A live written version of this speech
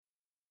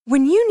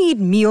When you need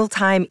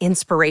mealtime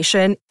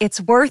inspiration,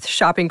 it's worth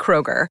shopping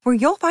Kroger, where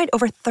you'll find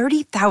over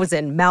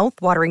 30,000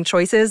 mouth-watering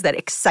choices that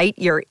excite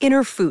your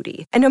inner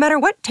foodie. And no matter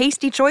what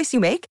tasty choice you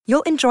make,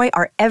 you'll enjoy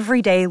our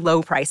everyday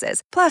low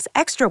prices, plus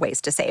extra ways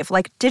to save,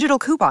 like digital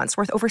coupons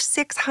worth over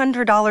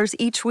 $600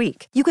 each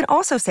week. You can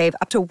also save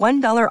up to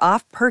 $1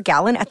 off per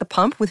gallon at the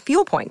pump with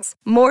fuel points.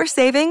 More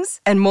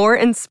savings and more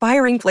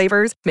inspiring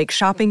flavors make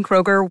shopping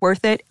Kroger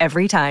worth it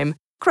every time.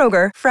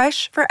 Kroger,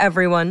 fresh for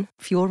everyone.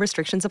 Fuel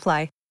restrictions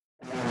apply.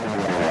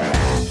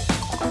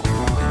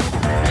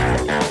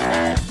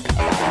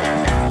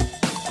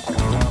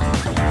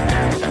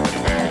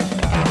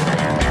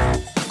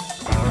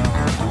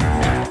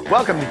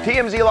 Welcome to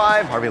TMZ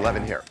Live. Harvey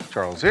Levin here.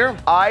 Charles here.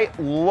 I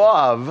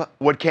love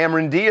what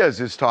Cameron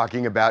Diaz is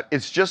talking about.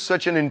 It's just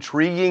such an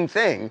intriguing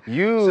thing.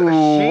 You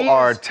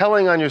are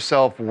telling on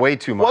yourself way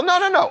too much.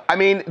 Well, no. I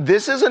mean,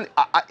 this is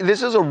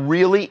a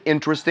really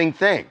interesting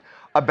thing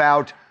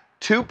about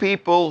two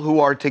people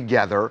who are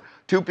together,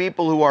 two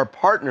people who are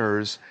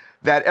partners,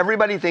 that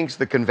everybody thinks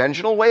the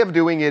conventional way of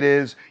doing it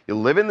is you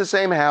live in the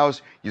same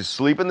house, you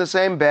sleep in the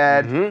same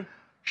bed. Mm-hmm.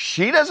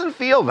 She doesn't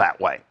feel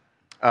that way.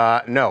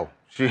 No.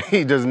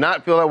 She does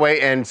not feel that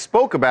way and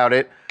spoke about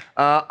it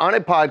on a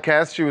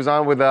podcast she was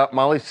on with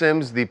Molly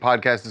Sims. The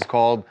podcast is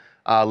called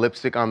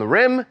Lipstick on the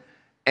Rim.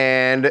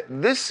 And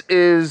this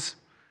is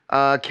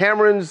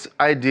Cameron's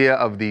idea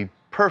of the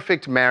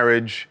perfect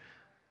marriage.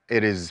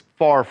 It is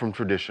far from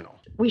traditional.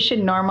 We should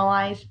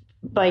normalize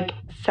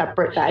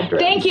separate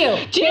bedrooms. Thank you.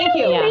 Thank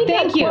you.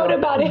 Thank you. Quote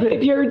about it.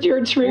 If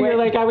you're true, you're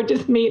like, I would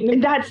just meet.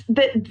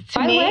 To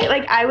me,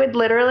 I would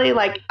literally,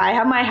 I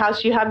have my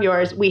house, you have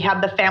yours. We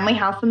have the family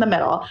house in the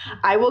middle.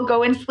 I will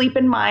go and sleep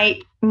in my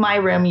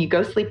room. You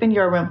go sleep in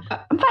your room.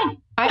 I'm fine.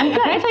 I'm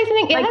good. Can I tell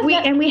you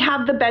something? We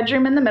have the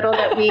bedroom in the middle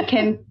that we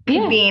can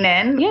convene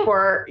in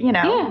for,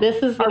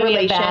 This is going to be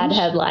a bad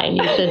headline.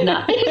 You should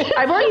not.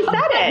 I've already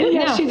said it.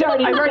 Yeah,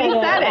 I've already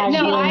said it.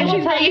 No, I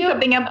will tell you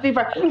something else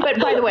before. But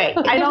by the way,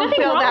 I don't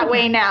feel that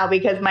way now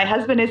because my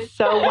husband is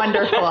so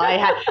wonderful. I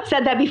had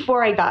said that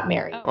before I got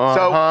married.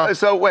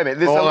 So wait a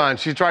minute. Hold on.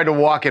 She tried to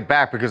walk it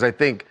back because I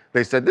think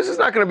they said, this is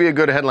not going to be a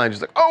good headline.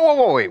 She's like,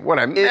 whoa, wait. What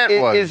I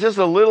meant was. It's just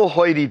a little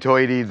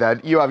hoity-toity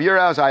that you have your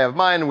house, I have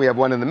mine, and we have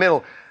one in the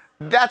middle.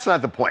 That's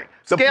not the point.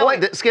 Scale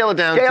it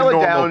down to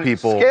normal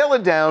people. Scale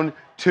it down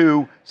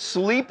to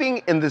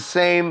sleeping in the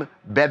same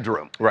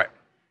bedroom. Right.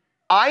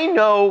 I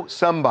know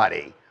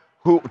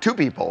two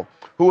people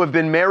who have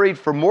been married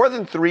for more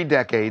than 3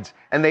 decades,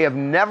 and they have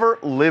never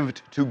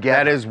lived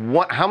together. That is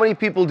one. How many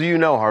people do you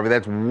know, Harvey?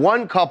 That's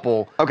one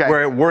couple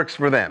where it works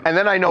for them. And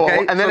then I know,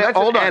 that's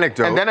an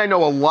anecdote. And then I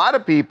know a lot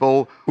of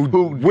people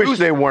who wish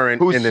they weren't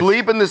who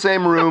sleep in the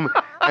same room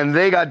and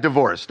they got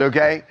divorced.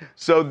 Okay,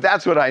 so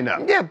that's what I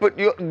know. Yeah, but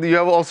you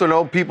also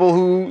know people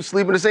who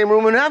sleep in the same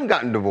room and have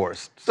gotten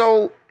divorced.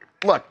 So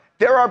look,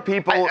 there are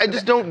people. I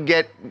just don't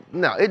get.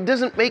 No, it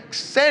doesn't make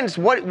sense.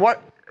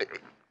 What?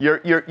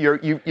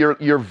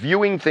 You're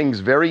viewing things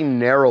very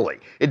narrowly.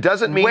 It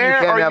doesn't mean you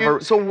can't have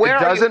a. So where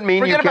it doesn't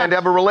mean you can't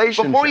have a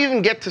relationship. Before you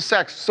even get to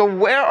sex, so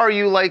where are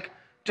you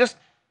just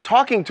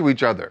talking to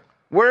each other?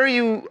 Where are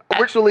you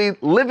actually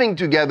living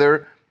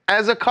together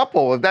as a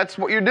couple, if that's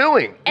what you're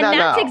doing? And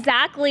that's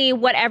exactly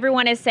what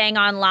everyone is saying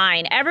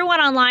online.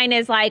 Everyone online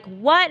is like,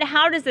 what?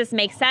 How does this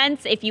make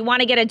sense? If you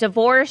want to get a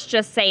divorce,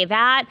 just say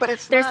that. But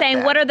they're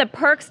saying, what are the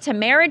perks to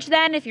marriage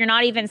then if you're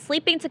not even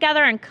sleeping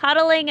together and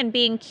cuddling and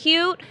being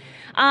cute?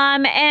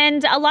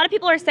 And a lot of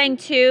people are saying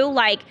too,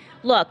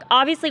 look,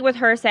 obviously with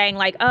her saying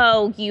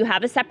oh, you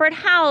have a separate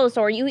house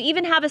or you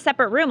even have a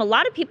separate room. A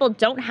lot of people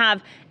don't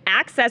have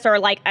access or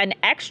an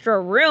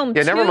extra room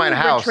to never mind a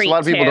house. A lot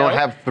of people don't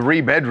have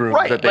 3 bedrooms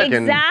that they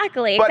can.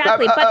 Exactly. But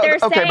they're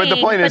saying. Okay, but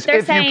the point is,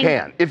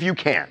 if you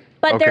can.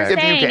 But they're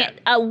saying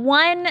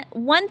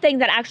one thing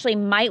that actually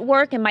might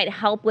work and might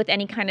help with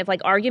any kind of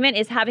argument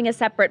is having a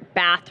separate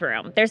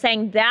bathroom. They're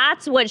saying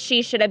that's what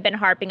she should have been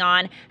harping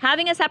on.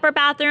 Having a separate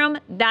bathroom,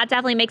 that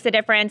definitely makes a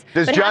difference.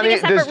 Having a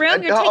separate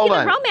room, you're taking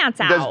the romance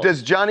out.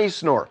 Does Johnny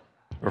snore?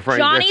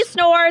 Johnny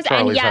snores,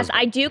 Charlie's and yes, husband.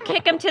 I do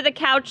kick him to the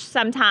couch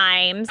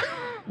sometimes.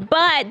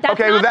 But that's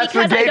not because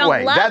the gateway. I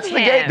don't love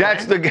him.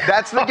 That's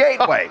the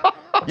gateway.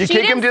 You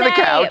kick him to the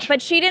couch.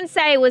 But she didn't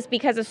say it was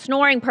because of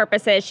snoring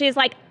purposes. She's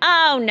like,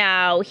 oh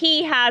no,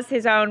 he has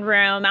his own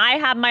room. I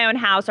have my own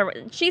house. Or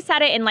she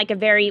said it in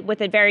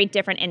with a very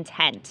different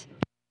intent.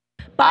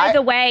 By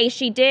the way,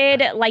 she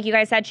did, like you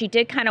guys said, she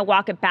did kind of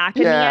walk it back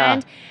in the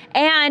end.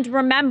 And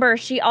remember,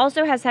 she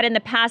also has said in the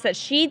past that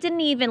she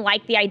didn't even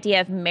like the idea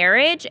of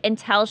marriage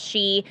until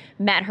she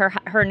met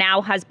her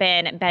now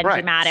husband,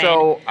 Benji Madden.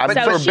 So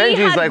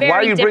Benji's like, why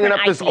are you bringing up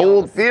this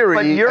old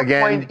theory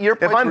again?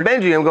 If I'm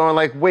Benji, I'm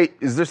going wait,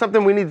 is there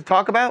something we need to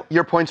talk about?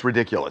 Your point's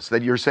ridiculous.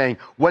 That you're saying,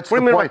 what's the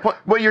point?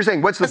 What you're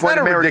saying, what's the point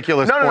of marriage?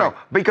 Ridiculous point. No.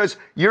 Because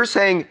you're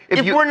saying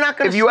if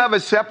you have a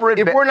separate.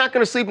 If we're not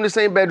going to sleep in the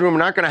same bedroom, we're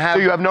not going to have.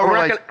 So you have no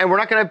relationship. And we're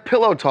not going to have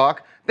pillow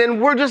talk,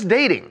 then we're just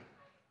dating.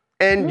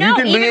 And No, you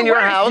can be even in your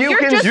worse. house. You're You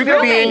can just be in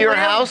roommates. your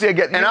house,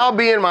 and I'll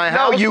be in my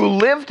house. No, you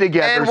live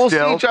together and we'll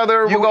still. see each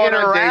other. You We'll go out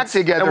on interact dates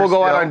together and we'll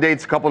go out still. on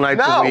dates a couple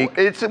nights a No, week.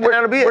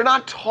 we're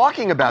not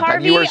talking about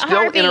that. You are still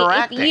Harvey,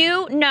 interacting.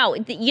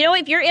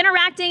 if you're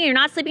interacting and you're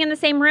not sleeping in the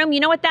same room, you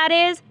know what that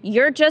is?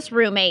 You're just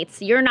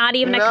roommates. You're not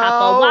even a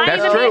couple. Why That's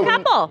even true. be a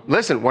couple?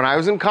 Listen, when I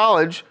was in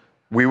college,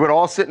 we would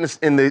all sit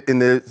in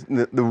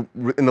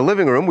the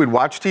living room. We'd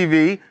watch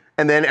TV,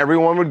 and then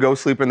everyone would go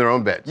sleep in their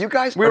own beds. You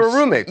guys we were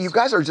roommates. You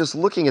guys are just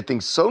looking at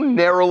things so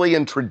narrowly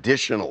and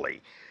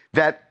traditionally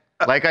that.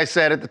 Like I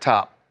said at the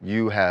top,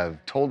 you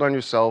have told on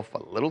yourself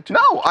a little too.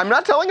 No, I'm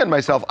not telling on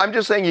myself. I'm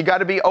just saying you got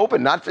to be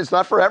open. It's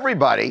not for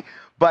everybody.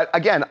 But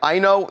again, I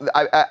know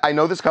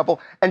this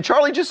couple, and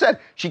Charlie just said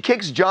she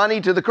kicks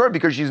Johnny to the curb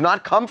because she's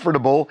not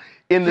comfortable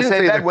in the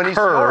same bed when he's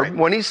snoring.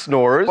 When he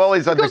snores. Well,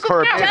 he's on the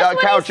curb. Just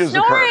Couch when is he's the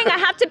curb. snoring, I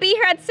have to be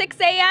here at 6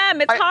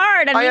 a.m. It's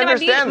hard. I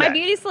understand my that.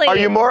 beauty sleep. Are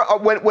you more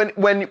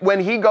when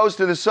he goes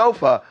to the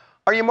sofa?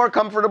 Are you more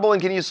comfortable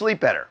and can you sleep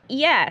better?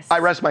 Yes. I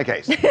rest my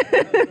case.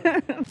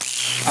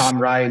 I'm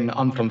Ryan.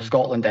 I'm from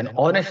Scotland, and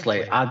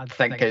honestly, I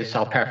think it's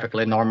a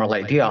perfectly normal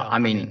idea. I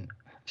mean,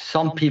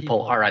 some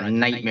people are a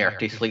nightmare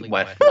to sleep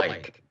with,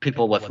 like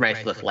people with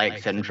restless leg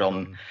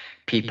syndrome,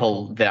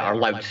 people that are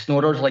loud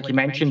snorers, like you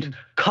mentioned,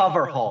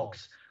 cover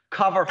hogs.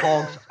 Cover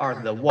hogs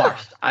are the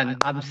worst, and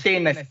I'm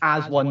saying this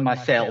as one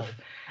myself.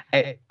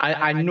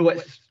 I know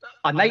it's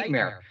a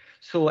nightmare.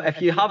 So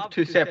if you have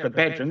two separate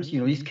bedrooms,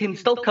 you can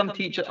still come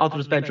to each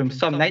other's bedrooms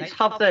some nights,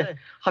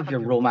 have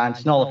your romance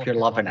and all of your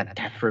love in a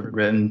different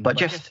room, but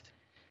just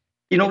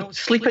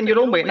sleep in your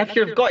own way. And if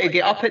you've got to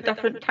get up at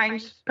different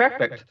times,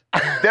 perfect.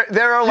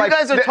 There are like you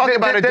guys are talking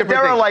about a different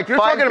there thing. are like You're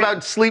talking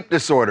about sleep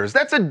disorders.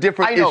 That's a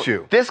different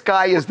issue. This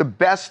guy is the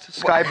best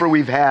Skyper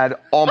we've had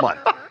all month.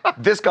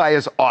 This guy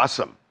is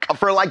awesome.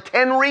 For like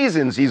 10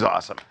 reasons, he's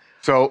awesome.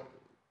 So,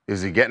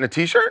 is he getting a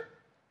T-shirt?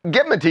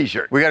 Give him a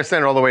T-shirt. We got to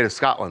send it all the way to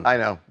Scotland. I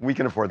know. We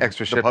can afford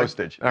Extra the shipping?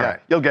 postage. All Yeah, right.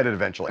 You'll get it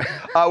eventually.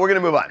 We're going to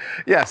move on.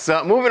 Yes,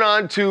 moving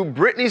on to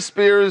Britney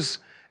Spears'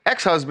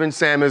 ex-husband,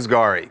 Sam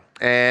Asghari.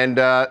 And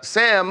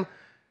Sam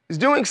is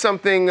doing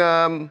something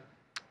that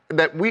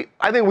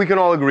I think we can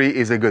all agree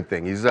is a good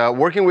thing. He's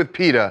working with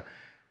PETA.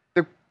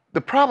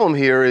 The problem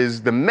here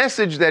is the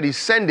message that he's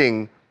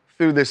sending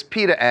through this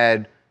PETA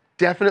ad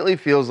definitely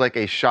feels like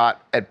a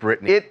shot at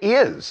Britney. It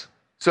is.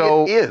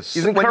 So it is.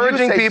 He's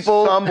encouraging when you say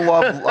people.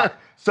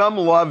 Some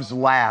loves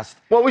last.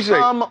 Well, we should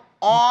Come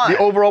on. The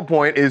overall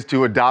point is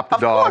to adopt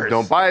a dog. course.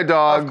 Don't buy a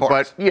dog. Of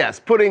course. But yes,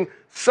 putting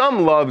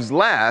some loves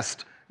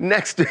last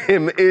next to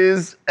him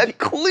is a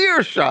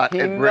clear shot He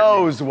at Britney.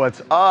 knows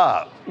what's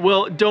up.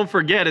 Well, don't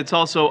forget, it's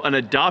also an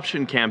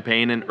adoption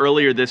campaign. And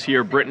earlier this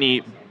year,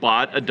 Britney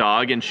bought a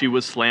dog and she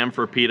was slammed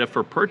for PETA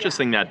for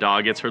purchasing that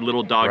dog. It's her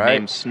little dog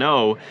named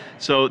Snow.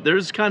 So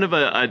there's kind of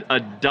a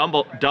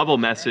double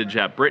message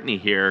at Britney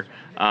here.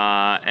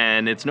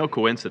 And it's no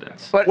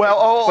coincidence.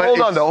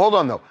 Hold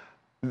on though.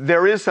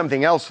 There is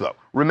something else though.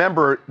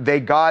 Remember,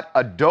 they got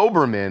a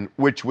Doberman,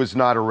 which was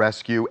not a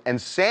rescue, and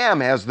Sam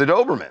has the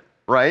Doberman,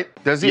 right?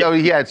 Does he? Yeah. Oh,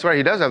 yeah, that's right.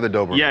 He does have the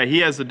Doberman. Yeah, he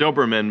has the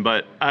Doberman,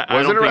 but I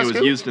Was don't it a think it was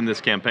rescue? used in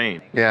this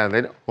campaign. Yeah,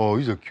 they don't. Oh,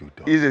 he's a cute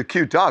dog. He's a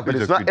cute dog, but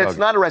He's it's a not. cute dog. It's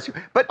not a rescue.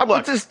 But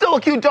look, It's still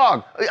a cute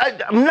dog.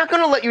 I'm not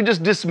going to let you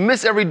just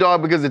dismiss every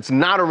dog because it's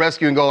not a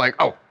rescue and go like,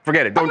 oh,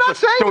 forget it. I'm not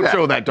saying don't that.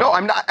 show that dog. No,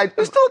 I'm not.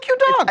 It's still a cute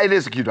dog. It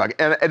is a cute dog,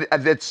 and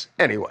it's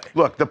Anyway.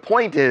 Look, the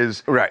point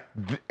is Right.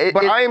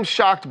 But I am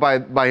shocked by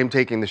him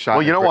taking the shot.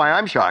 Well, you at know Britney. why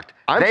I'm shocked?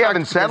 I'm They shocked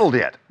haven't settled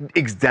yet.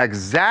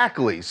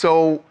 Exactly.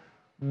 So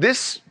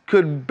this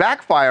could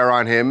backfire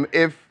on him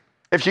if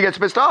If she gets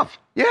pissed off,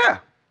 yeah.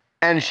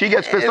 and she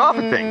gets pissed off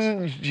at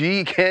things.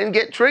 She can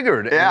get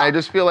triggered. And Yeah. I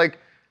just feel like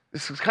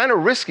this is kind of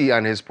risky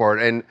on his part.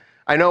 And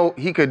I know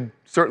he could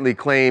certainly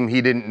claim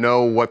he didn't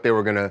know what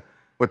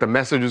the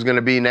message was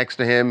gonna be next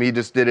to him. He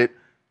just did it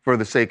for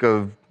the sake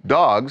of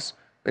dogs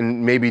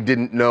and maybe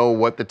didn't know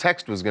what the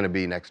text was gonna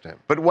be next to him.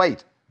 But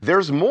wait,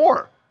 there's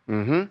more.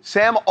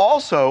 Sam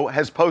also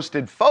has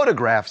posted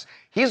photographs.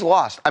 He's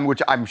lost,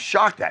 which I'm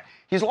shocked at.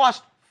 He's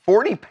lost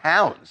 40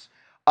 pounds.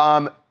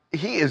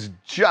 He is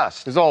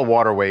just. It's all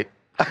water weight.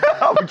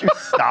 Would you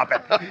stop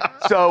it?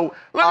 So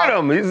Look at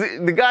him.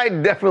 The guy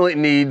definitely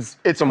needs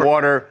some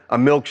water, a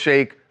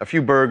milkshake, a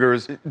few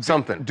burgers,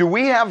 something. Do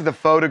we have the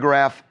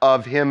photograph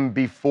of him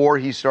before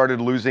he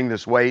started losing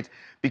this weight?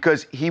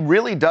 Because he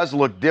really does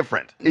look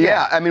different.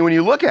 Yeah, I mean, when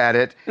you look at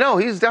it, No,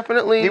 he's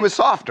definitely. he was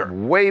softer.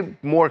 way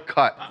more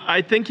cut.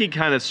 I think he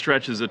kind of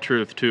stretches the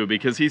truth too,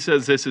 because he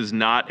says this is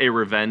not a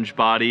revenge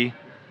body.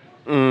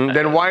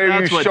 Then why are you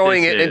That's what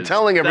showing this it and is.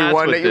 telling That's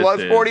everyone what that you this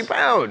lost is. 40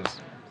 pounds?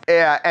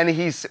 Yeah, and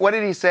what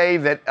did he say?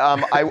 That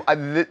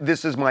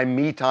this is my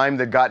me time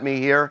that got me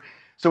here.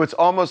 So it's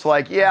almost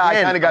like, I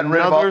Again, kind of got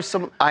rid of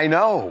all. I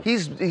know.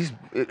 He's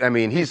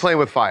playing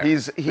with fire.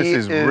 This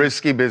is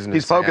risky business.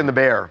 He's poking Sam. the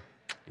bear.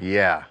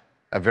 Yeah.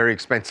 a very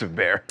expensive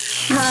bear.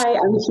 Hi,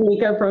 I'm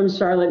Shamika from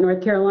Charlotte,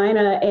 North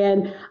Carolina,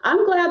 and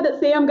I'm glad that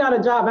Sam got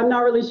a job. I'm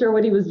not really sure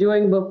what he was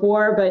doing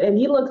before, and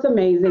he looks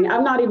amazing.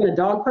 I'm not even a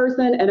dog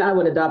person, and I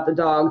would adopt a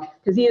dog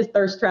because he is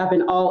thirst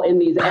trapping all in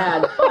these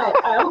ads.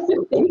 But I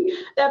also think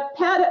that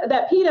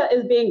PETA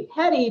is being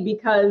petty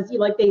because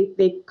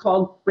they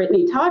called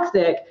Britney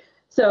toxic.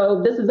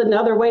 So this is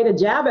another way to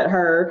jab at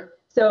her.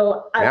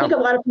 So I think a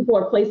lot of people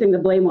are placing the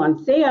blame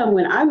on Sam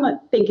when I'm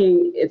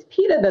thinking it's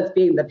PETA that's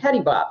being the petty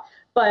bop.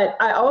 But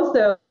I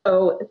also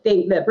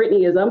think that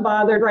Britney is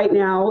unbothered right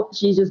now.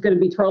 She's just going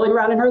to be trolling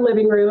around in her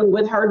living room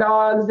with her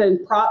dogs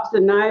and props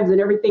and knives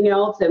and everything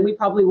else. And we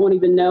probably won't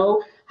even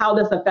know how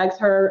this affects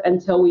her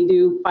until we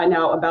do find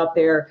out about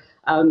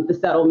the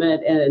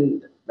settlement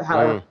and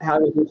how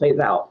everything plays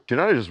out. Do you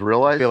know what I just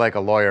realized? I feel like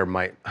a lawyer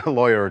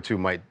or two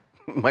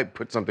might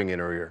put something in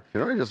her ear.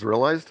 You know what I just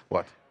realized?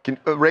 What?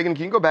 Reagan,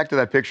 can you go back to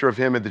that picture of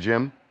him at the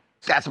gym?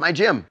 That's my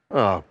gym.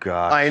 Oh,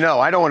 God. I know.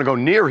 I don't want to go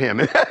near him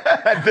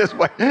at this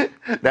point.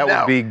 That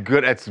would be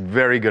good. That's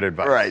very good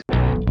advice. Right.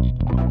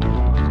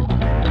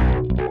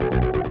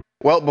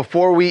 Well,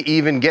 before we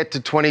even get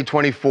to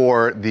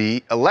 2024,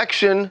 the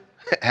election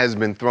has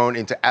been thrown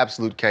into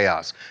absolute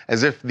chaos,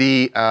 as if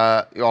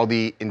all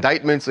the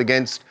indictments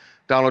against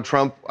Donald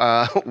Trump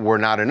were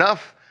not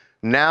enough.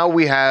 Now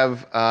we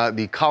have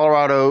the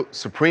Colorado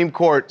Supreme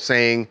Court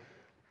saying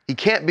he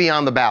can't be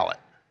on the ballot.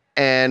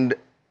 And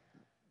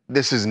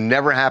this has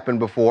never happened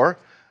before,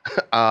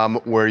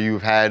 where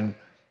you've had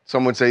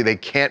someone say they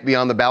can't be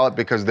on the ballot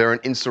because they're an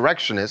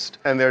insurrectionist.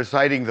 And they're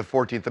citing the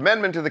 14th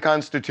Amendment to the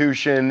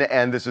Constitution,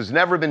 and this has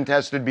never been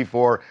tested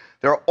before.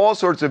 There are all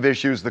sorts of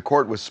issues. The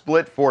court was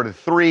split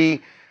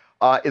 4-3.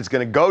 It's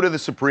going to go to the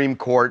Supreme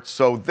Court.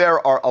 So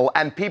there are,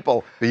 and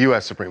people. The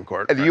U.S. Supreme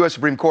Court. The U.S.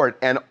 Supreme Court.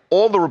 And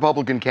all the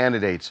Republican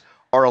candidates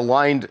are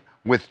aligned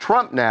with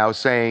Trump now,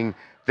 saying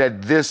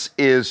that this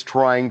is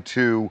trying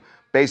to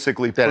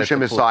basically push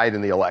him aside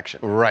in the election.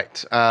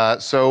 Right.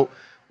 So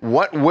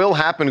what will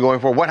happen going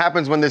forward? What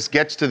happens when this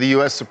gets to the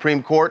U.S.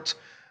 Supreme Court?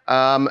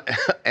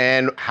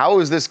 And how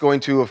is this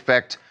going to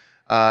affect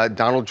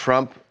Donald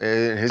Trump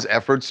in his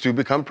efforts to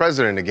become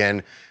president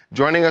again?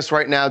 Joining us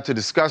right now to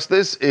discuss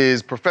this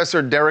is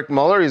Professor Derek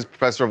Muller. He's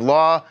professor of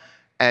law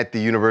at the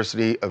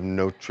University of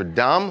Notre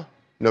Dame.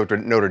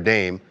 Notre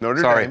Dame.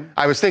 Sorry,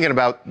 I was thinking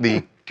about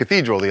the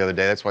cathedral the other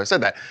day. That's why I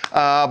said that.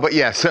 But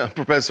yes,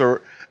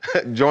 Professor,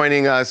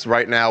 joining us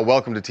right now.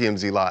 Welcome to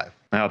TMZ Live.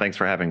 Oh, thanks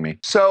for having me.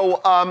 So,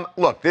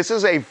 look, this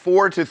is a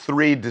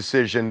 4-3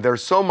 decision.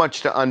 There's so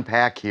much to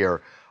unpack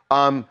here.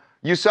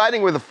 You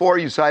siding with the 4,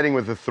 you siding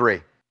with the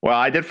 3? Well,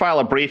 I did file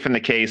a brief in the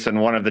case, and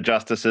one of the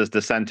justices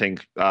dissenting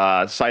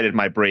cited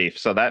my brief.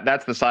 So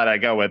that's the side I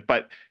go with.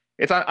 But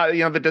it's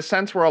the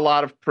dissents were a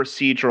lot of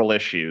procedural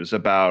issues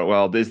about,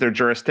 well, is there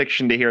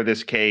jurisdiction to hear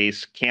this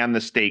case? Can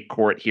the state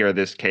court hear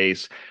this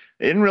case?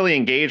 It didn't really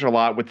engage a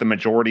lot with the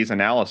majority's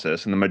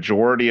analysis, and the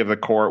majority of the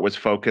court was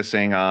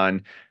focusing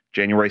on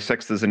January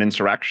 6th as an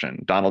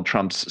insurrection. Donald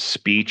Trump's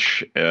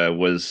speech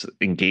was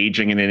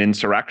engaging in an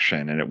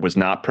insurrection, and it was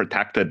not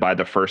protected by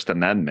the First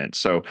Amendment.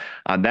 So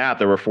on that,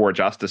 there were 4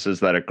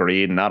 justices that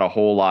agreed, not a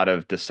whole lot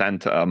of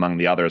dissent among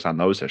the others on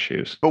those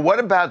issues. But what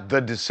about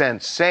the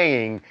dissent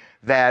saying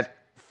that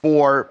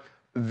for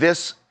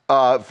this,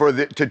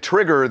 to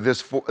trigger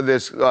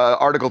this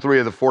Article 3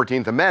 of the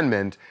 14th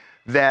Amendment,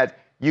 that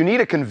you need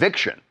a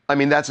conviction? I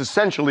mean, that's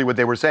essentially what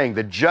they were saying.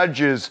 The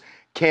judges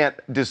can't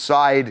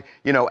decide,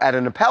 at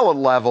an appellate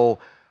level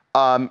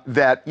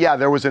that,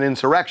 there was an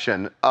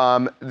insurrection,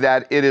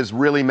 that it is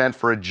really meant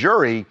for a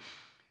jury.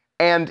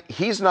 And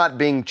he's not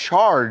being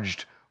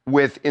charged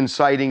with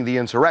inciting the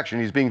insurrection.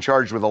 He's being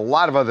charged with a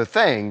lot of other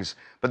things,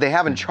 but they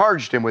haven't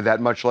charged him with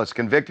that, much less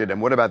convicted him.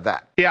 What about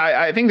that? Yeah,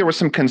 I think there was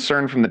some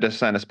concern from the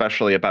dissent,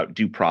 especially about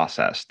due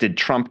process. Did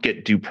Trump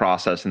get due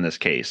process in this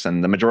case?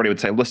 And the majority would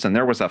say, listen,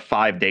 there was a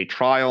 5-day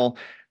trial.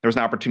 There was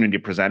an opportunity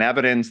to present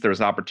evidence. There was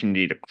an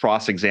opportunity to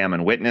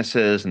cross-examine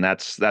witnesses, and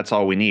that's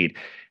all we need.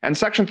 And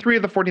Section 3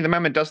 of the 14th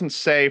Amendment doesn't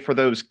say for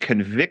those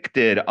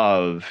convicted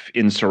of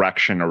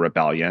insurrection or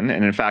rebellion.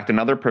 And in fact,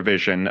 another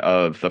provision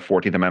of the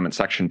 14th Amendment,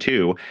 Section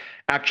 2,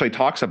 actually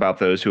talks about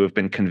those who have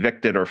been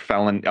convicted or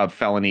of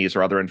felonies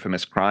or other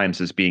infamous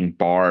crimes as being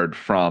barred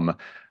from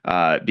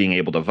being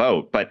able to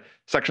vote. But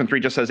Section 3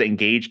 just says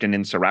engaged in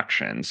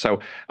insurrection. So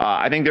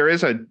I think there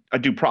is a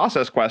due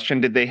process question.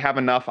 Did they have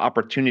enough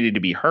opportunity to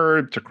be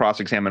heard, to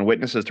cross-examine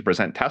witnesses, to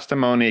present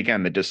testimony?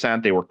 Again, the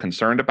dissent, they were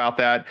concerned about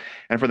that.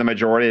 And for the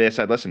majority, they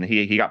said, listen,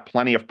 he got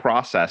plenty of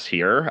process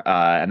here,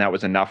 and that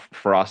was enough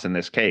for us in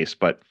this case.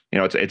 But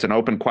it's an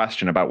open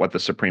question about what the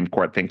Supreme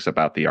Court thinks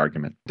about the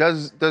argument.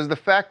 Does the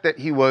fact that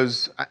he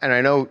was, and I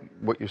know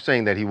what you're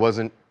saying, that he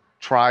wasn't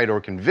tried or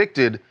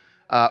convicted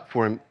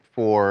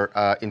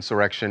for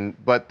insurrection,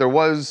 but there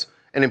was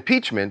an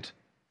impeachment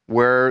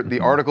where the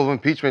article of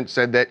impeachment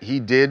said that he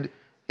did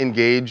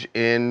engage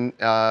in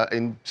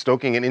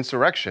stoking an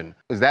insurrection.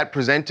 Is that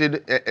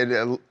presented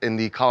in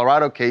the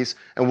Colorado case,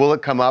 and will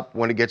it come up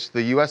when it gets to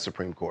the U.S.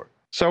 Supreme Court?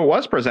 So it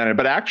was presented,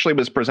 but actually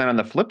was presented on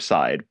the flip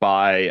side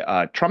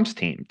by Trump's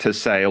team to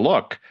say,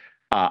 look,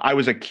 I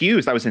was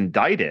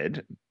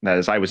indicted,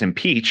 as I was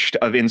impeached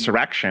of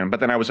insurrection, but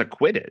then I was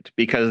acquitted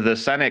because the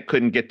Senate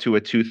couldn't get to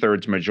a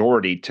 2/3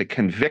 majority to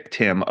convict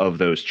him of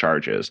those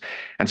charges.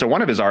 And so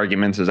one of his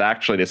arguments is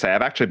actually to say,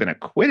 I've actually been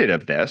acquitted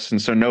of this,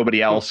 and so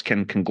nobody else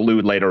can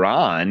conclude later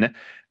on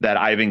that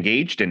I've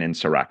engaged in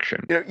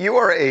insurrection. You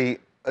are a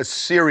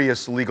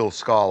serious legal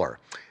scholar,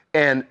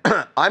 and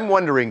I'm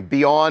wondering,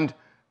 beyond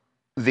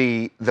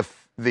the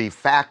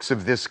facts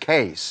of this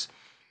case,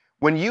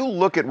 when you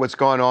look at what's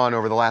gone on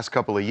over the last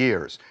couple of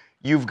years,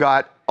 you've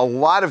got a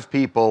lot of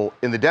people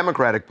in the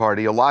Democratic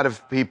Party, a lot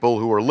of people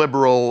who are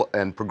liberal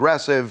and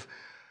progressive,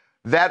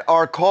 that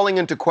are calling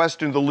into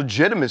question the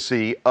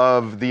legitimacy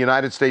of the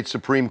United States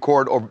Supreme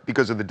Court or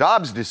because of the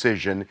Dobbs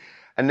decision.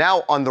 And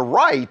now on the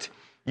right,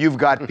 you've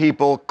got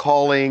people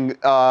calling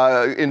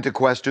into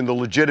question the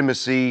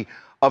legitimacy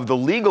of the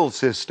legal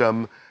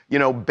system,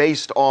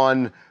 based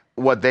on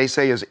what they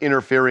say is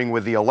interfering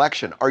with the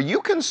election. Are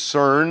you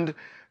concerned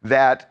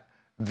that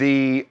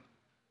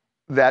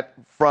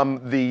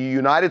from the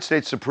United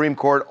States Supreme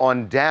Court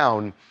on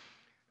down,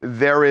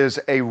 there is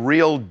a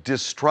real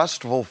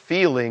distrustful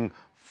feeling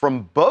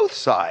from both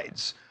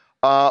sides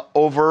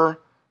over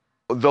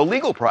the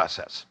legal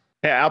process?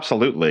 Yeah,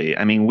 absolutely.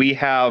 I mean, we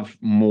have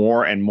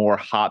more and more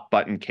hot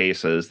button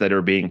cases that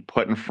are being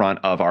put in front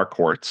of our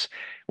courts.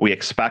 We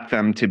expect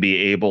them to be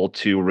able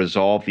to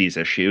resolve these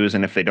issues.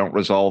 And if they don't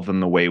resolve them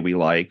the way we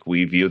like,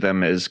 we view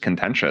them as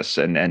contentious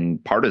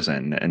and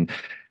partisan. And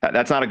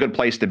that's not a good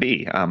place to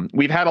be.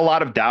 We've had a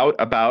lot of doubt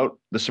about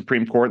the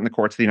Supreme Court and the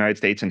courts of the United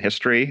States in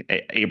history.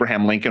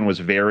 Abraham Lincoln was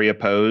very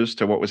opposed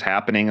to what was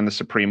happening in the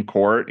Supreme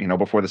Court,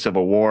 before the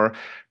Civil War.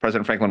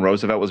 President Franklin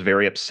Roosevelt was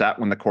very upset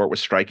when the court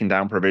was striking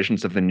down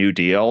provisions of the New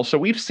Deal. So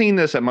we've seen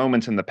this at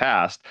moments in the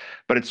past,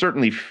 but it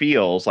certainly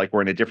feels like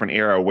we're in a different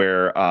era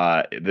where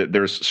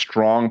there's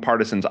strong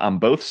partisans on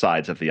both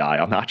sides of the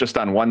aisle, not just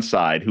on one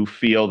side, who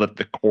feel that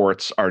the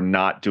courts are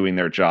not doing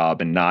their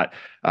job and not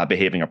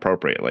behaving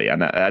appropriately.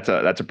 And that's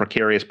a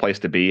precarious place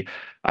to be.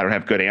 I don't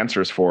have good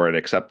answers for it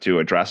except to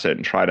address it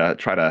and try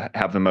to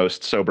have the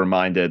most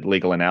sober-minded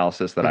legal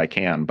analysis that I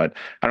can. But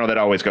I don't know that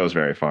always goes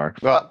very far.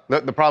 Well,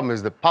 the problem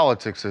is that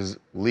politics has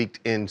leaked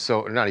in, it's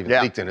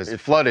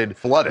flooded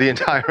the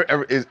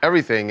entire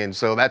everything, and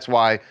so that's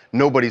why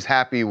nobody's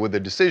happy with the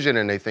decision,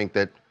 and they think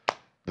that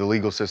the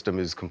legal system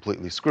is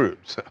completely screwed.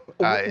 So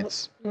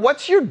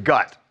what's your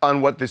gut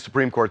on what the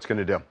Supreme Court's going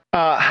to do?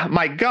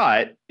 My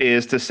gut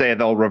is to say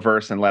they'll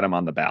reverse and let him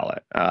on the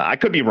ballot. I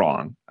could be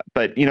wrong,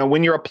 but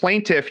when you're a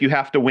plaintiff, you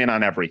have to win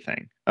on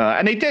everything,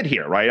 and they did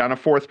here, right, on a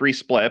 4-3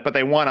 split, but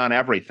they won on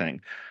everything.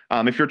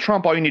 If you're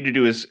Trump, all you need to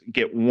do is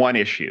get one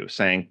issue,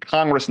 saying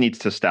Congress needs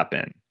to step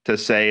in, to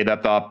say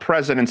that the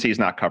presidency is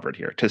not covered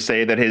here, to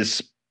say that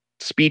his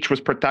speech was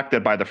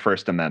protected by the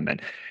First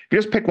Amendment. If you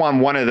just pick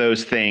one of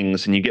those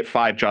things and you get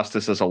 5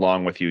 justices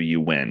along with you,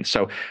 you win.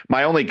 So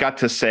my only gut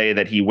to say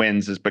that he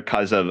wins is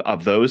because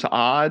of those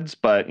odds.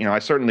 But, I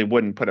certainly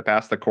wouldn't put it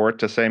past the court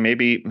to say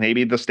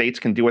maybe the states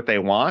can do what they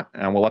want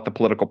and we'll let the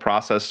political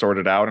process sort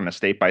it out on a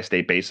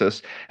state-by-state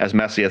basis, as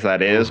messy as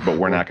that is, but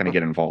we're not going to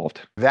get involved.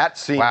 That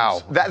seems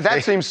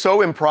that seems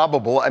so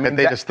improbable. I mean,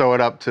 they just throw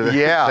it up to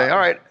say, all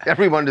right,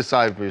 everyone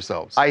decide for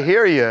yourselves. I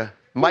hear you.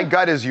 My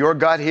gut is your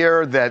gut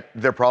here, that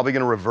they're probably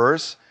going to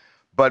reverse.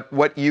 But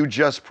what you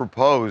just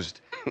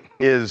proposed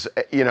is,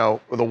 the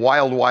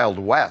wild, wild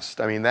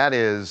west. I mean, that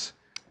is,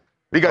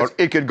 because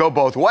it could go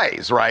both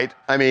ways, right?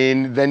 I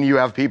mean, then you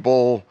have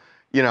people,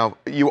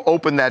 you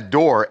open that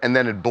door and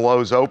then it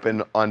blows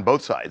open on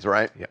both sides,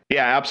 right?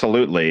 Yeah,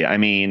 absolutely. I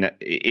mean,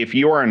 if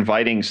you are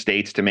inviting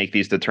states to make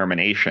these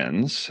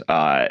determinations,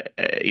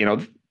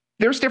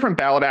 there's different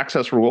ballot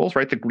access rules,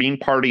 right? The Green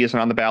Party isn't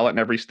on the ballot in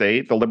every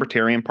state. The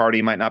Libertarian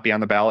Party might not be on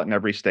the ballot in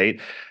every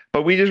state.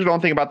 But we just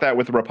don't think about that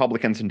with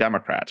Republicans and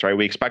Democrats, right?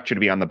 We expect you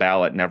to be on the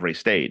ballot in every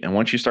state. And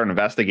once you start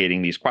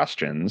investigating these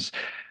questions,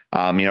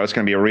 it's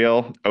going to be a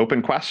real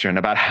open question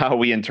about how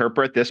we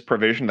interpret this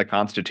provision of the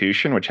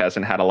Constitution, which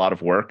hasn't had a lot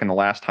of work in the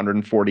last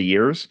 140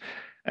 years.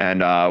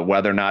 And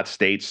whether or not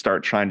states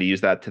start trying to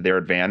use that to their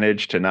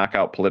advantage to knock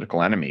out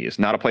political enemies.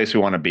 Not a place we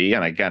want to be.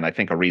 And again, I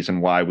think a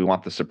reason why we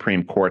want the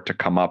Supreme Court to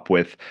come up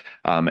with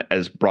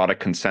as broad a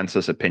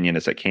consensus opinion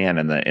as it can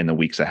in the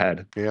weeks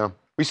ahead. Yeah.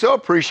 We so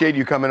appreciate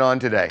you coming on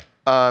today.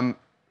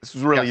 This was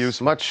really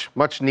useful.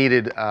 Much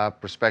needed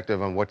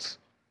perspective on what's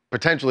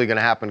potentially going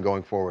to happen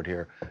going forward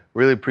here.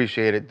 Really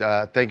appreciate it.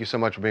 Thank you so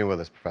much for being with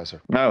us,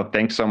 Professor. No,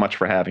 thanks so much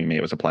for having me.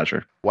 It was a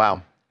pleasure.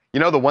 Wow.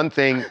 The one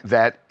thing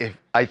that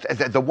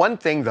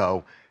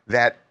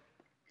that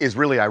is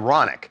really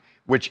ironic,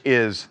 which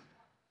is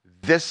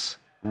this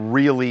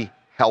really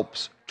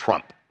helps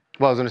Trump.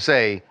 Well, I was going to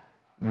say,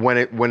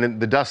 when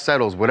the dust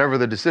settles, whatever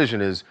the decision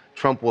is,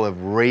 Trump will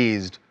have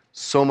raised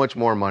so much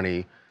more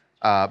money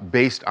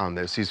based on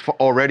this. He's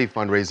already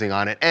fundraising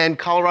on it, and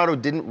Colorado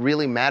didn't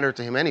really matter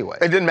to him anyway.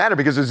 It didn't matter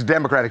because it's a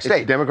Democratic state.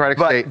 It's a Democratic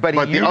state, but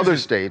the other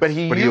states. But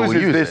he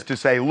uses this to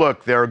say,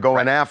 look, they're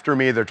going after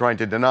me, they're trying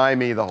to deny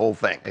me, the whole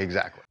thing.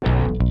 Exactly.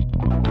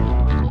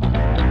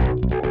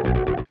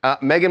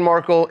 Meghan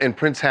Markle and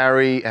Prince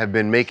Harry have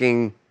been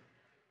making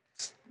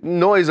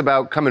noise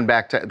about coming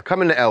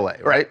to LA,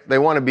 right? They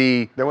want to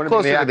be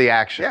closer to the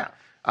action.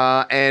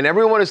 Yeah. And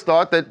everyone has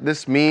thought that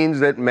this means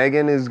that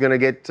Meghan is going to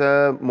get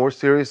more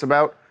serious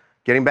about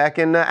getting back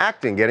into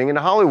acting, getting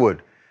into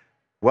Hollywood.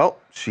 Well,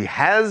 she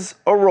has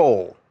a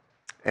role,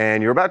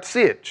 and you're about to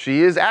see it.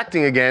 She is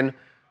acting again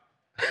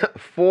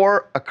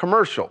for a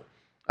commercial,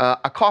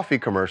 a coffee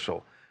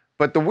commercial.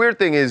 But the weird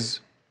thing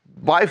is,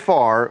 by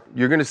far,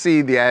 you're going to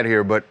see the ad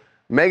here, but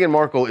Meghan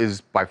Markle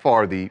is by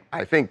far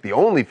I think the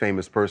only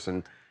famous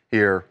person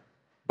here,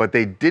 but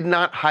they did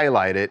not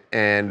highlight it,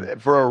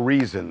 and for a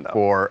reason, though.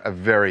 For a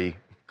very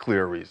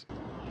clear reason.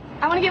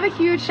 I want to give a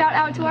huge shout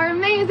out to our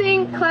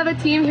amazing, clever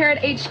team here at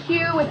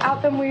HQ.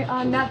 Without them, we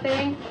are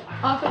nothing.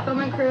 Our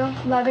fulfillment crew,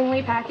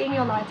 lovingly packing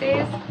your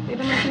lattes. We've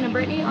been listening to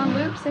Britney on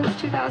loop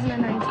since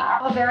 2019.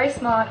 A very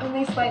smart,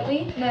 only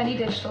slightly nerdy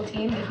digital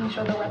team, making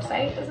sure the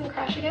website doesn't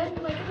crash again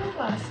like it did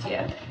last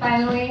year.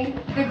 Finally,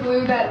 the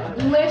glue that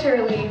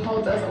literally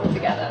holds us all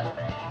together.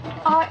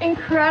 Our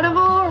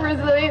incredible,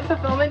 resilient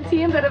fulfillment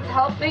team that have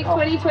helped make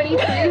 2023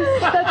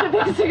 such a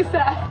big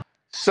success.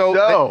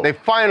 So they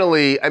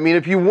finally, I mean,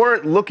 if you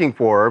weren't looking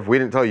for her, if we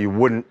didn't tell you, you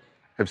wouldn't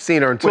have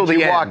seen her until the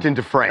end. She walked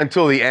into frame.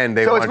 Until the end,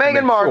 So it's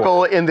Meghan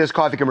Markle in this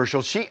coffee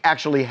commercial. She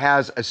actually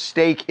has a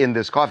stake in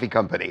this coffee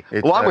company,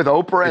 along with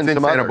Oprah and some others. It's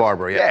in Santa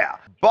Barbara, yeah.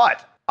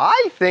 But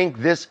I think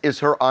this is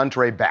her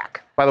entree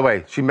back. By the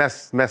way, she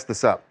messed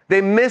this up. They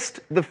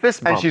missed the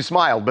fist bump. And she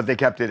smiled, but they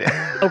kept it in.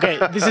 Okay,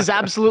 this is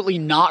absolutely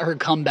not her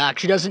comeback.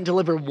 She doesn't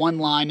deliver one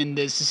line in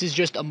this. This is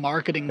just a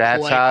marketing play.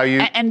 That's how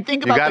you. And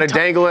think about you got to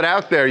dangle it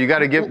out there. You got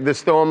to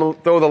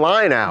throw the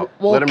line out.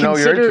 Well, let them know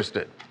you're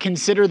interested.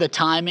 Consider the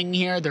timing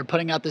here. They're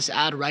putting out this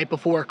ad right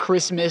before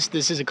Christmas.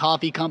 This is a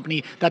coffee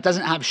company that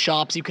doesn't have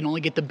shops. You can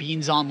only get the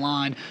beans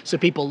online. So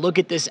people look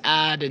at this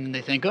ad and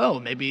they think, oh,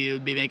 maybe it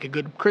would make a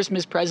good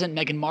Christmas present.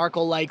 Meghan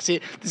Markle likes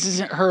it. This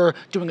isn't her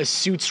doing a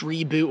Suits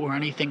reboot or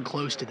anything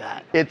close to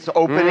that. It's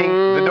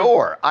opening the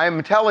door.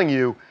 I'm telling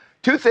you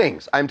two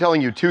things. I'm telling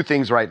you two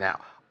things right now.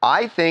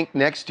 I think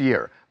next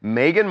year,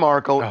 Meghan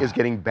Markle is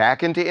getting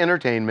back into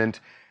entertainment,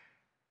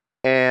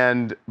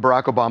 and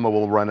Barack Obama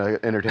will run an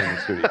entertainment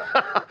studio.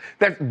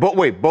 But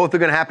wait, both are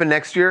going to happen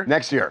next year?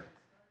 Next year.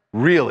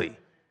 Really?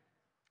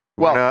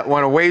 Well,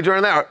 want to wager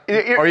on that?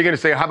 Or are you going to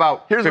say, how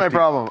about Here's 50? my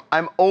problem.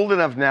 I'm old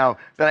enough now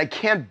that I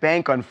can't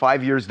bank on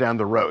 5 years down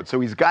the road. So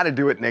he's got to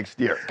do it next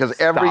year because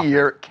every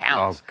year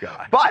counts. Oh,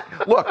 God.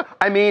 But look,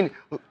 I mean,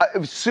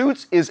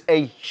 Suits is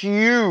a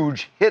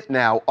huge hit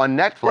now on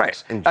Netflix.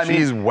 Right. And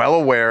she's well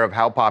aware of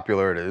how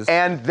popular it is.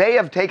 And they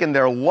have taken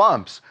their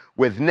lumps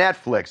with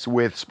Netflix,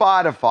 with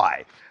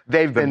Spotify.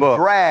 They've been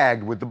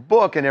dragged with the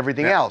book and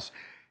everything else.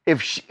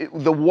 If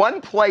the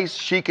one place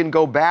she can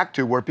go back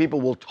to where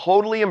people will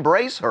totally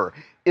embrace her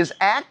is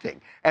acting.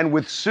 And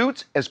with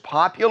Suits, as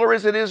popular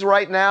as it is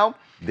right now,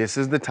 this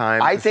is the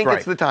time I think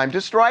it's the time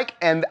to strike.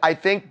 And I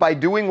think by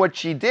doing what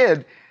she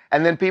did,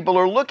 and then people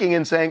are looking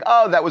and saying,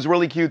 oh, that was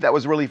really cute, that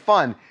was really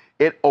fun,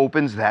 it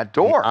opens that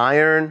door. The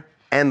iron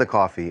and the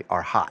coffee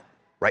are hot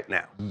right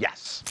now.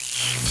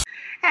 Yes.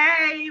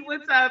 Hey,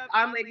 what's up?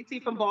 I'm Lady T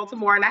from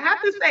Baltimore. And I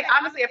have to say,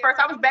 honestly, at first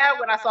I was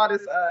bad when I saw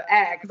this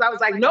ad because I was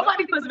like,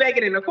 nobody puts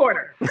Meghan in a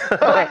corner.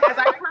 But as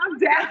I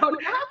calmed down,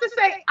 I have to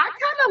say, I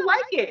kind of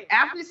like it.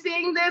 After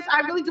seeing this,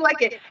 I really do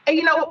like it. And,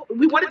 you know,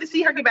 we wanted to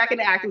see her get back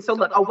into acting. So,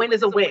 look, a win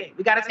is a win.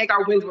 We got to take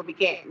our wins when we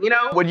can, you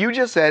know? What you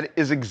just said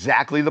is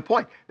exactly the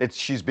point. That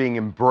she's being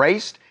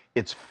embraced.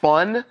 It's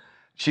fun.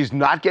 She's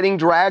not getting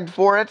dragged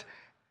for it.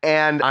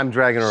 And I'm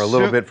dragging her a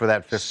little bit for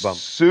that fist bump.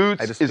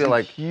 Suits I just is feel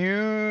like a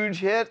huge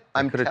hit.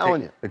 I'm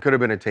telling you. It could have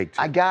been a take two.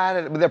 I got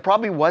it. There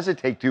probably was a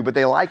take two, but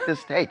they like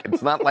this take.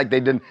 It's not like they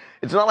didn't.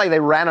 It's not like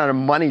they ran out of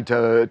money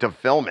to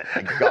film it.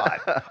 Thank God.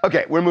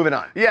 Okay, we're moving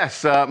on.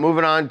 Yes,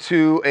 moving on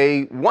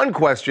to one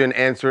question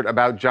answered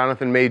about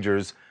Jonathan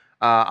Majors.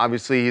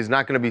 Obviously, he's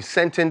not going to be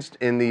sentenced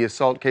in the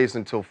assault case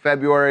until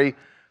February.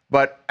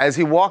 But as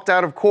he walked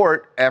out of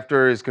court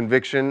after his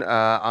conviction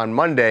on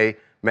Monday,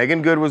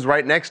 Megan Good was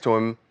right next to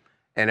him.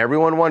 And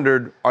everyone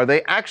wondered, are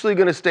they actually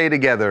going to stay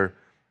together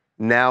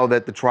now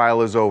that the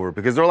trial is over?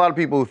 Because there are a lot of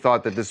people who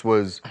thought that this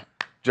was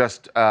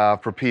just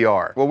for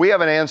PR. Well, we have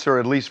an answer,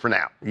 at least for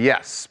now.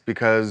 Yes,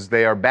 because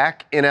they are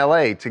back in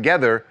LA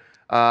together.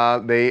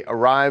 They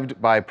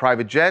arrived by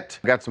private jet.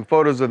 Got some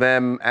photos of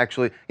them,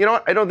 actually. You know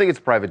what? I don't think it's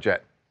a private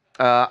jet.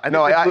 I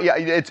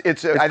think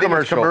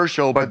it's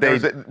commercial, but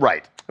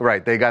right.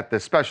 Right. They got the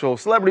special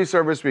celebrity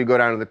service where you go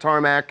down to the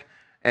tarmac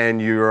and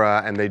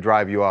they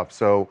drive you off.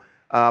 So.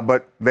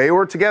 But they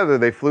were together.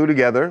 They flew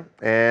together,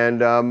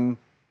 and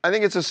I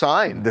think it's a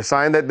sign. The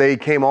sign that they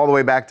came all the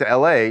way back to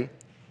L.A.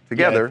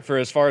 together. Yeah, for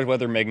as far as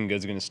whether Megan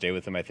Good's going to stay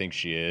with him, I think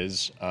she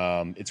is.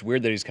 It's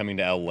weird that he's coming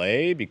to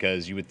L.A.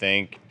 because you would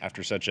think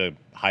after such a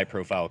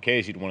high-profile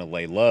case, you'd want to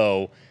lay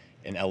low,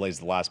 and L.A. is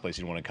the last place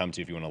you'd want to come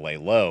to if you want to lay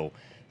low.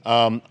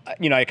 I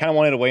kind of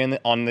wanted to weigh in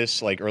on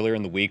this like earlier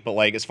in the week, but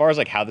like as far as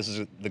like how this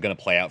is going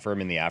to play out for him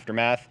in the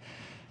aftermath.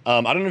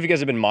 I don't know if you guys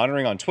have been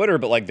monitoring on Twitter,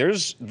 but like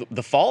there's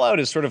the fallout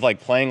is sort of like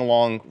playing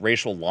along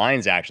racial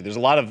lines, actually. There's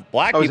a lot of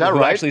black people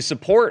who actually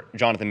support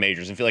Jonathan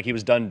Majors and feel like he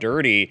was done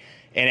dirty.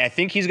 And I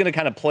think he's going to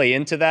kind of play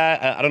into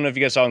that. I don't know if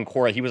you guys saw in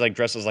court, he was like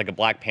dressed as like a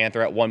Black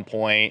Panther at one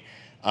point.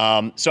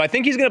 So I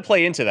think he's going to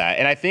play into that.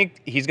 And I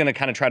think he's going to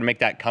kind of try to make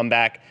that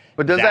comeback.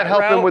 But does that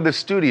help him with the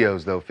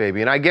studios, though,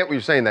 Fabian? I get what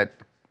you're saying, that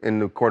in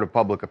the court of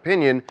public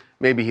opinion,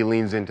 maybe he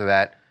leans into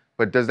that.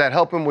 But does that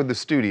help him with the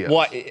studios?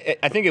 Well,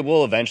 I think it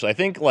will eventually. I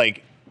think,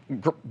 like,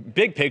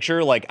 big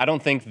picture, like, I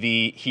don't think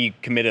he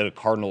committed a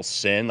cardinal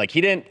sin. Like,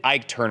 he didn't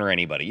Ike Turner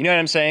anybody. You know what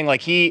I'm saying?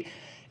 Like, he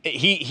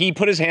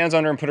put his hands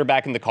on her and put her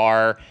back in the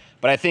car.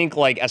 But I think,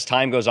 like, as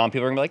time goes on,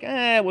 people are going to be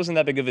like, it wasn't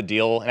that big of a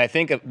deal. And I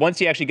think once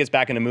he actually gets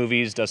back into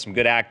movies, does some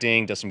good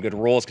acting, does some good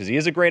roles, because he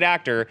is a great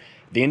actor,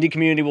 the indie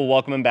community will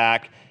welcome him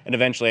back. And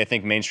eventually, I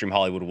think mainstream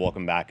Hollywood will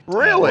welcome him back.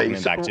 Really? Welcome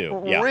him back,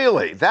 too. Yeah.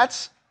 Really?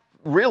 That's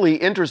really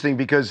interesting,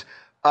 because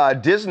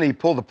Disney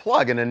pulled the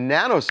plug in a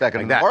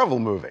nanosecond in the Marvel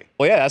movie.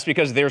 Well, yeah, that's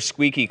because they're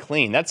squeaky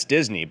clean. That's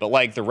Disney. But,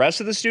 like, the rest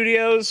of the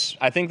studios,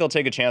 I think they'll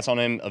take a chance on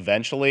him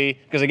eventually.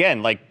 Because,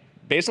 again, like,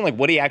 based on, like,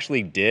 what he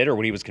actually did or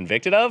what he was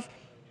convicted of,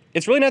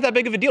 it's really not that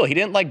big of a deal. He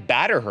didn't, like,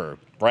 batter her,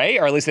 right?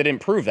 Or at least they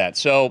didn't prove that.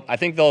 So I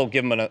think they'll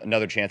give him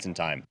another chance in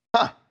time.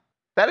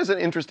 That is an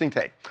interesting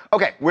take.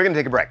 Okay, we're going to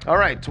take a break. All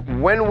right,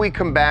 when we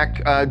come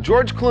back,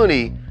 George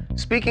Clooney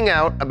speaking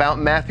out about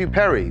Matthew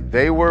Perry.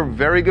 They were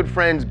very good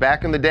friends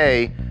back in the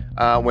day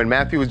when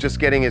Matthew was just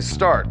getting his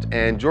start.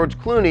 And George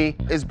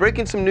Clooney is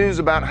breaking some news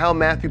about how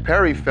Matthew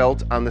Perry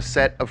felt on the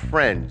set of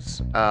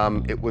Friends.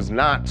 It was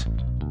not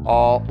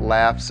all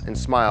laughs and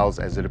smiles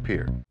as it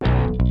appeared.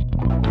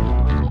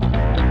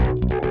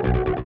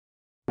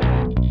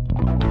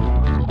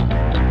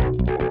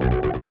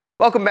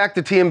 Welcome back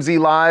to TMZ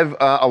Live.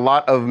 A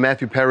lot of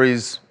Matthew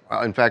Perry's,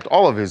 in fact,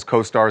 all of his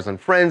co-stars and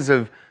friends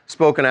have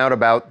spoken out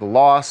about the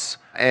loss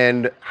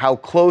and how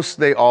close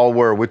they all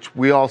were, which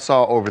we all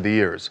saw over the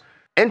years.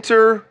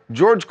 Enter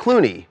George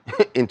Clooney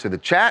into the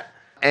chat,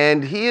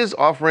 and he is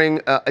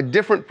offering a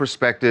different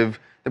perspective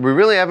that we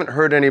really haven't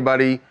heard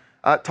anybody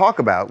talk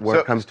about when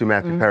it comes to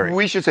Matthew Perry.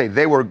 We should say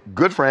they were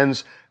good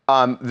friends.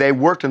 They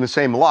worked in the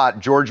same lot.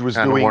 George was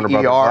doing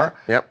ER,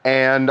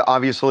 and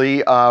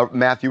obviously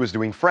Matthew was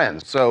doing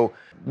Friends. So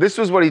this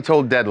was what he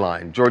told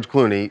Deadline. George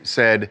Clooney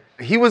said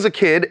he was a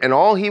kid, and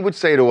all he would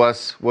say to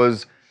us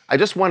was, I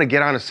just want to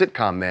get on a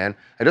sitcom, man.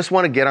 I just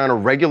want to get on a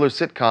regular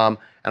sitcom,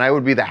 and I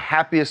would be the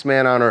happiest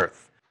man on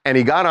earth. And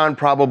he got on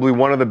probably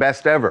one of the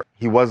best ever.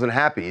 He wasn't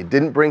happy. It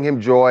didn't bring him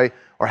joy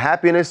or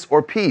happiness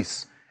or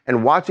peace.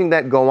 And watching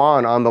that go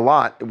on the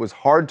lot, it was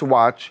hard to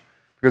watch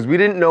because we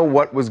didn't know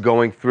what was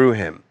going through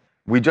him.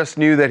 We just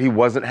knew that he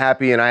wasn't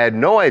happy, and I had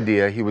no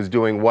idea he was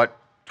doing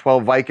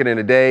 12 Vicodin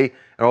a day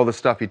and all the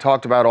stuff he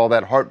talked about, all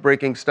that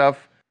heartbreaking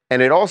stuff.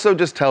 And it also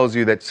just tells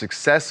you that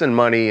success and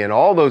money and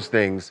all those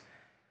things,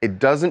 it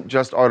doesn't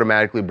just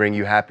automatically bring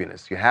you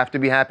happiness. You have to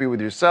be happy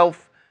with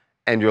yourself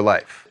and your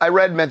life. I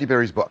read Matthew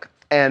Perry's book,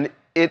 and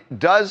it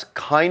does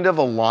kind of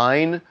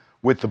align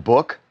with the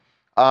book.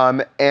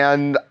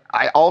 And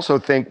I also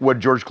think what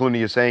George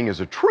Clooney is saying is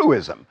a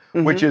truism,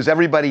 which is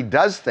everybody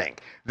does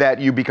think that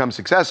you become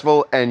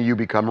successful and you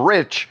become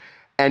rich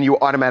and you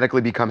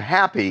automatically become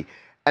happy.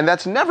 And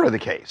that's never the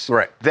case.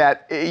 Right.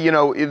 That,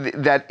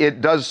 that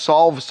it does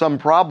solve some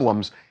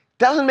problems,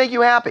 doesn't make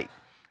you happy.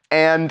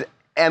 And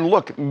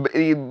look,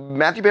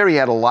 Matthew Perry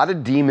had a lot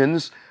of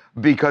demons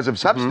because of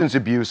substance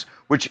abuse,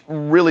 which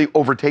really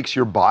overtakes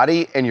your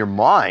body and your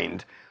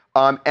mind.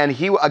 And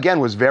he, again,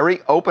 was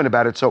very open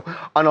about it. So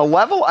on a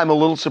level, I'm a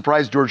little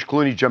surprised George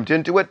Clooney jumped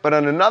into it. But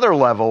on another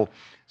level,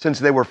 since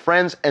they were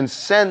friends and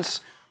since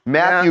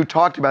Matthew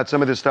talked about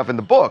some of this stuff in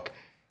the book,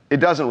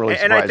 it doesn't really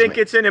surprise me. And I think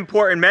it's an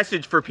important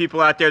message for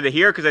people out there to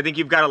hear, because I think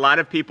you've got a lot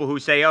of people who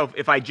say, oh,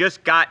 if I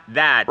just got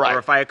that, or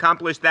if I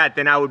accomplished that,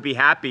 then I would be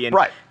happy. And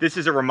this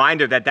is a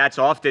reminder that that's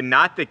often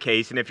not the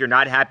case. And if you're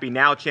not happy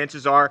now,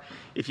 chances are,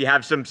 if you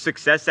have some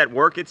success at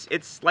work,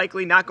 it's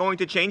likely not going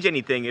to change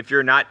anything if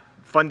you're not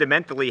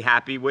fundamentally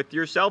happy with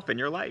yourself and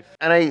your life.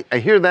 And I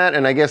hear that,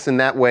 and I guess in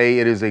that way,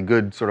 it is a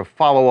good sort of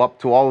follow-up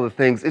to all of the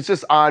things. It's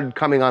just odd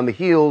coming on the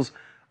heels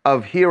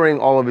of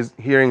hearing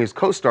his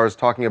co-stars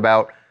talking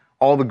about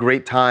all the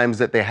great times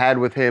that they had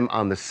with him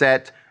on the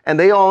set. And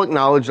they all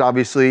acknowledged,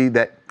 obviously,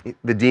 that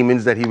the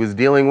demons that he was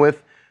dealing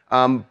with,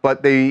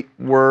 but they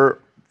were,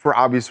 for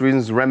obvious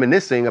reasons,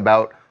 reminiscing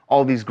about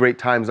all these great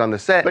times on the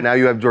set. But now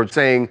you have George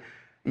saying,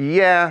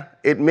 yeah,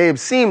 it may have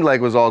seemed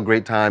like it was all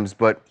great times,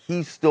 but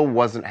he still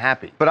wasn't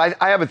happy. But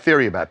I have a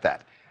theory about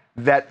that.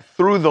 That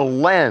through the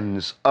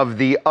lens of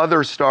the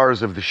other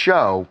stars of the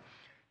show,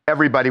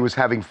 everybody was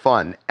having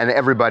fun and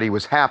everybody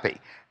was happy.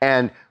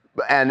 And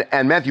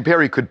Matthew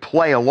Perry could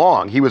play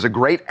along. He was a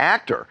great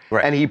actor,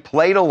 and he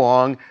played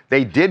along.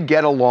 They did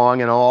get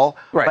along and all.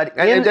 Right, but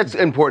and that's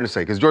important to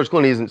say, because George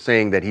Clooney isn't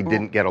saying that he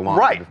didn't get along.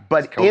 Right,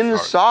 but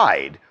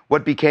inside,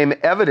 what became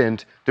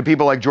evident to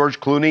people like George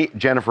Clooney,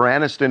 Jennifer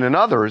Aniston, and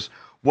others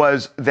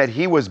was that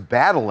he was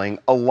battling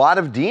a lot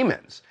of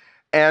demons.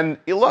 And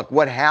look,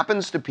 what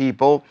happens to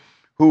people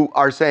who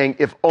are saying,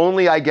 if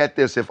only I get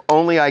this, if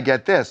only I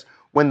get this,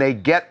 when they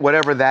get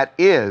whatever that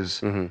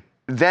is,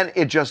 then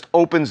it just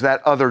opens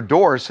that other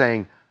door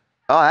saying,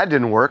 oh, that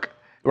didn't work.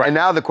 Right. And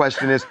now the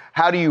question is,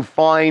 how do you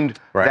find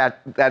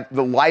that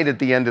the light at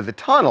the end of the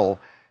tunnel?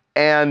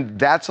 And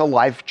that's a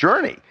life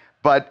journey.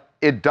 But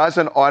it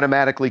doesn't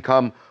automatically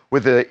come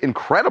with the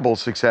incredible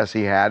success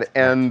he had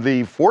and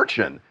the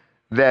fortune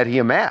that he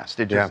amassed.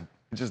 It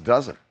just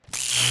doesn't.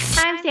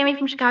 Hi, I'm Sammy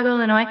from Chicago,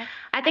 Illinois.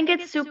 I think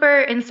it's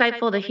super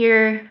insightful to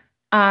hear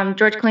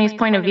George Clooney's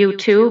point of view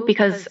too,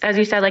 because as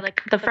you said,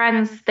 like the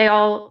friends,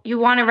 you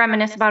want to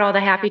reminisce about all the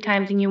happy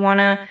times and you want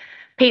to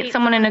paint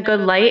someone in a good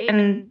light,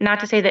 and not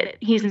to say that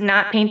he's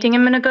not painting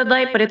him in a good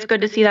light, but it's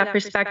good to see that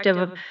perspective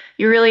of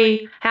you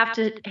really have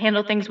to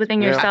handle things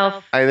within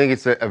yourself. I think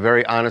it's a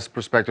very honest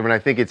perspective, and I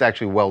think it's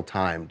actually well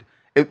timed.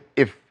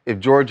 If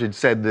George had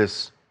said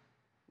this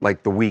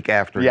like the week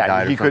after he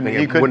died or something,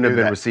 it wouldn't have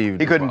been received.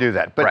 He couldn't do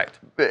that. But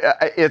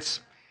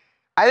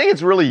I think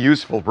it's really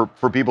useful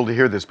for people to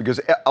hear this,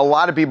 because a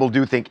lot of people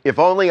do think, if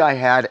only I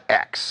had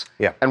X.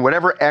 Yeah. And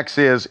whatever X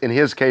is, in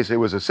his case, it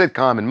was a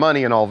sitcom and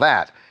money and all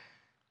that.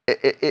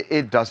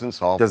 It doesn't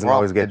solve the problem. Doesn't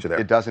always get you there.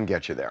 It doesn't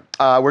get you there.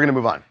 We're going to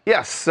move on.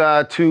 Yes,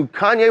 to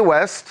Kanye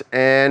West,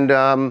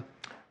 and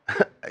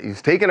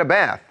he's taking a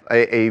bath.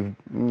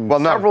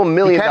 Several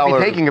million dollar. He can't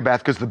be taking a bath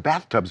because the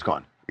bathtub's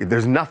gone.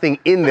 There's nothing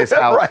in this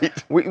house.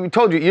 We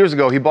told you years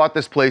ago, he bought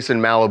this place in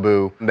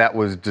Malibu that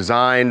was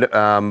designed.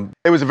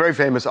 It was a very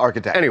famous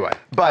architect. Anyway.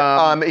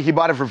 But he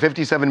bought it for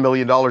 $57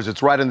 million.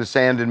 It's right in the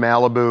sand in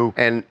Malibu.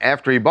 And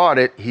after he bought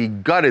it, he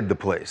gutted the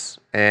place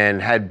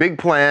and had big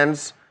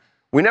plans.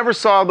 We never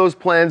saw those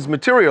plans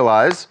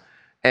materialize.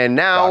 And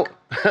now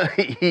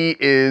he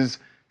is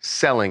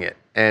selling it.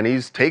 And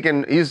he's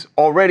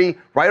already,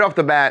 right off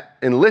the bat,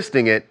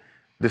 enlisting it,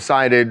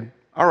 decided,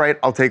 all right,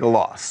 I'll take a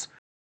loss.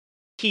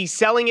 He's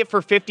selling it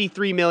for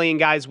 $53 million,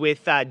 guys,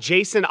 with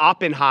Jason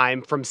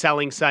Oppenheim from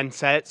Selling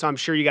Sunset. So I'm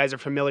sure you guys are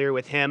familiar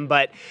with him.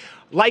 But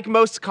like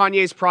most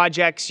Kanye's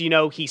projects,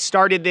 he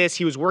started this.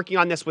 He was working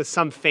on this with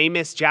some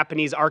famous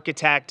Japanese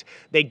architect.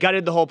 They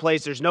gutted the whole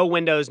place. There's no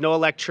windows, no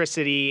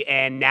electricity,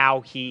 and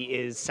now he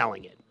is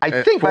selling it.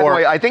 I think, by the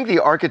way,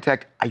 the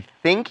architect,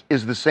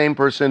 is the same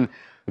person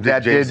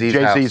that did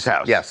Jay-Z's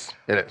house. Yes,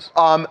 it is.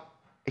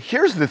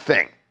 Here's the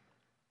thing.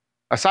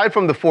 Aside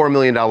from the $4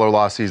 million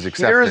loss he's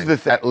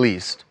accepting, at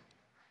least.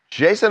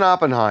 Jason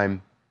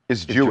Oppenheim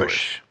is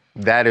Jewish.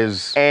 That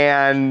is.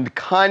 And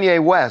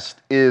Kanye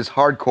West is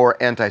hardcore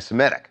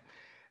anti-Semitic.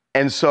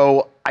 And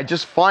so I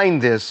just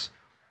find this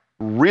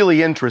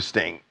really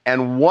interesting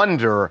and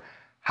wonder,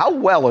 how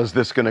well is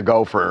this going to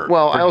go for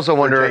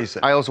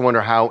Jason? I also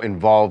wonder how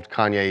involved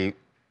Kanye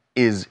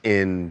is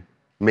in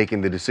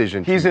making the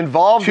decision. He's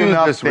involved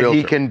enough that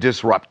he can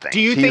disrupt things.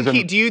 Do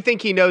you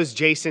think he knows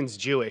Jason's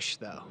Jewish,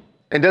 though?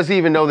 And does he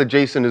even know that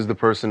Jason is the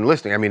person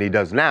listing? I mean, he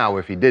does now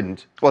if he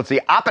didn't. Well, it's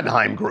the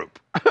Oppenheim group.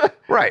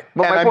 Right.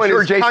 But my point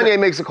is, Kanye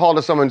makes a call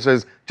to someone and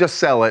says, just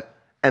sell it,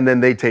 and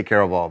then they take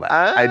care of all that.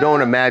 I don't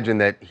imagine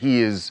that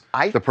he is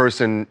the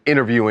person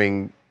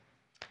interviewing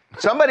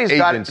somebody's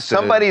got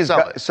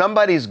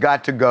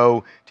to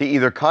go to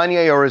either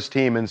Kanye or his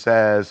team and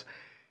says,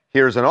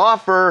 here's an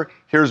offer,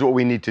 here's what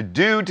we need to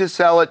do to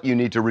sell it, you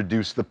need to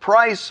reduce the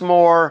price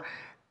more.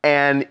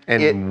 And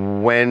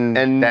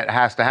when that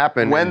has to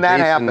happen. When that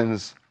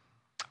happens,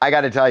 I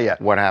got to tell you.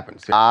 What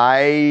happens? Yeah.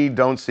 I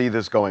don't see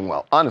this going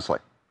well. Honestly.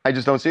 I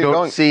just don't see it going.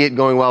 Don't see it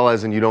going well,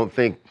 as in you don't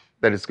think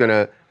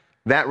that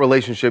that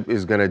relationship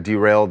is going to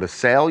derail the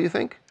sale, you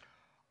think?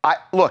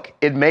 Look,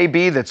 it may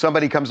be that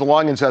somebody comes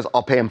along and says,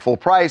 I'll pay him full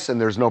price and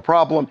there's no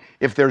problem.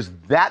 If there's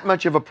that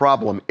much of a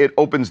problem, it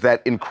opens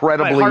that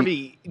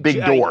incredibly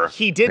big door.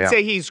 He did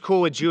say he's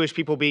cool with Jewish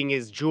people being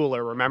his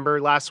jeweler, remember,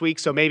 last week?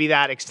 So maybe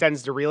that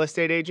extends to real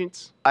estate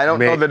agents? I don't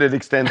know that it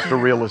extends to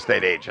real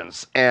estate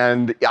agents.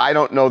 And I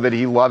don't know that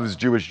he loves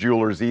Jewish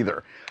jewelers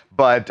either.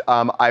 But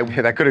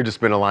that could have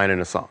just been a line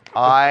in a song.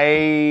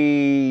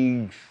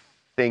 I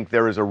think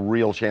there is a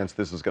real chance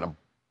this is going to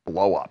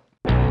blow up.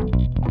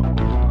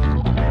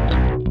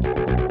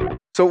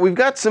 So we've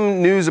got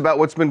some news about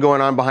what's been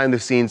going on behind the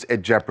scenes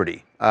at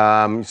Jeopardy.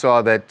 You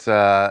saw that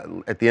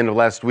at the end of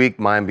last week,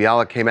 Mayim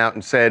Bialik came out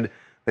and said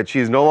that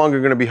she's no longer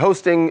going to be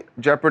hosting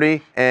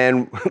Jeopardy.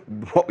 And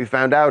what we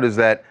found out is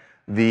that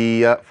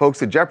the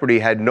folks at Jeopardy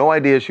had no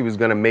idea she was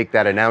going to make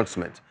that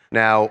announcement.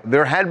 Now,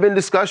 there had been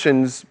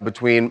discussions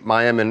between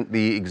Mayim and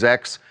the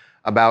execs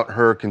about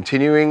her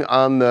continuing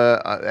on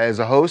as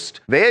a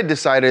host. They had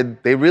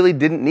decided they really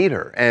didn't need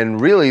her.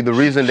 And really, the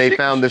reason they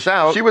found this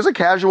out... She was a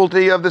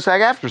casualty of the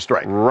SAG-AFTRA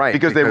strike. Right.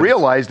 Because they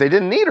realized they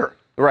didn't need her.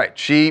 Right.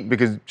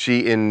 Because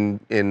she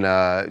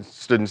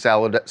stood in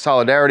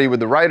solidarity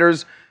with the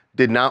writers,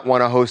 did not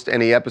want to host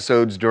any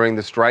episodes during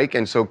the strike.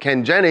 And so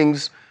Ken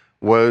Jennings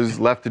was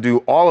left to do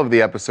all of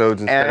the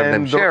episodes instead of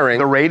them sharing.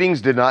 The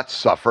ratings did not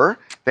suffer.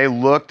 They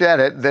looked at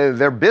it.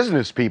 They're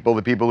business people,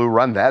 the people who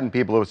run that, and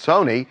people at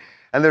Sony.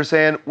 And they're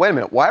saying, wait a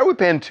minute, why are we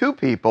paying two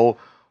people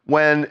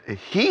when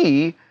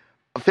he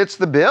fits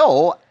the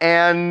bill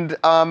and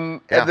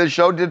the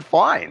show did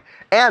fine?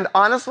 And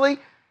honestly,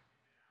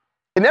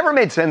 It never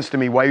made sense to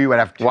me why you would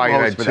have two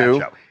hosts for that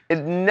show.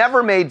 It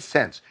never made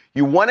sense.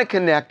 You want to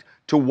connect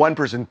to one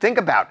person. Think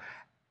about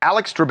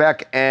Alex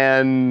Trebek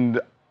and,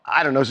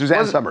 I don't know,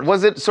 Suzanne Summers.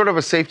 Was it sort of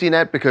a safety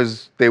net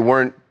because they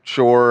weren't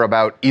sure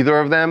about either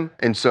of them?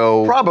 And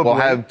so we'll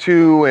have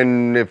two,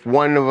 and if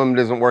one of them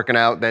isn't working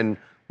out, then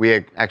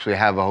we actually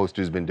have a host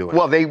who's been doing it.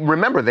 Well, they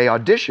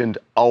auditioned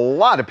a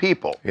lot of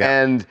people,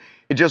 and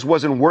it just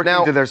wasn't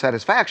working to their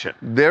satisfaction.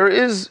 There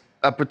is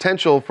a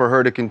potential for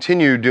her to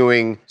continue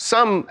doing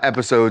some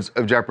episodes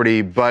of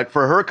Jeopardy, but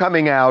for her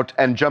coming out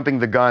and jumping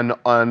the gun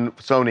on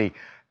Sony,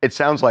 it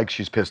sounds like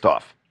she's pissed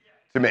off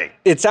to me.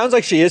 It sounds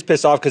like she is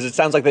pissed off because it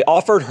sounds like they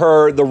offered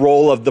her the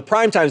role of the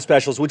primetime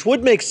specials, which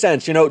would make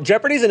sense. You know,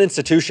 Jeopardy's an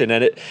institution,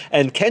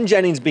 and Ken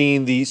Jennings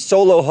being the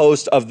solo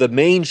host of the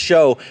main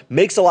show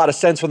makes a lot of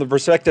sense from the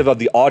perspective of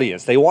the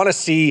audience. They want to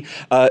see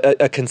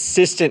a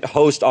consistent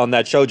host on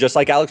that show, just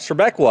like Alex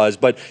Trebek was,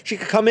 but she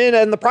could come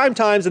in the prime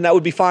times and that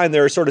would be fine.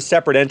 They're a sort of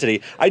separate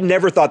entity. I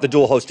never thought the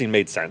dual hosting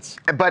made sense.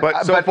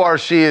 But so far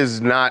she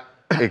is not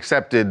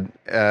accepted.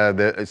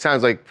 It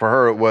sounds like for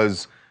her it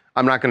was,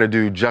 I'm not going to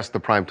do just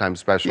the primetime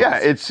specials. Yeah,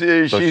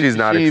 she's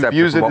not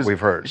accepted from what we've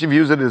heard. She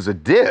views it as a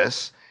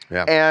diss.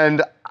 Yeah.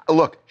 And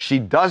look, she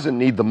doesn't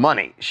need the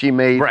money. She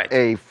made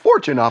a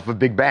fortune off of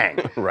Big Bang.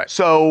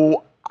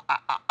 So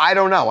I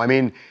don't know. I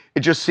mean, it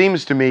just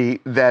seems to me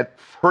that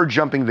her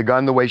jumping the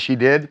gun the way she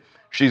did,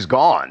 she's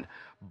gone.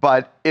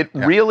 But it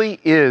really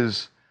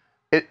is,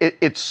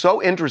 it's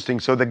so interesting.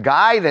 So the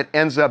guy that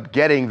ends up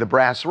getting the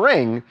brass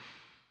ring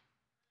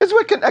is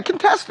a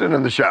contestant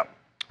on the show.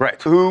 Right.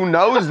 Who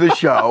knows the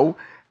show,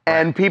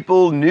 and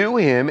people knew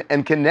him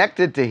and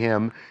connected to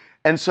him.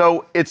 And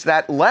so it's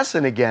that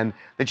lesson again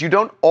that you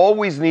don't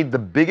always need the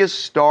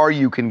biggest star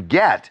you can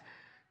get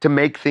to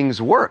make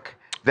things work.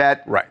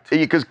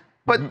 Because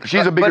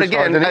she's a bigger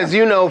star than him. As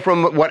you know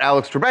from what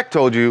Alex Trebek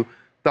told you,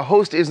 the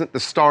host isn't the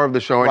star of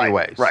the show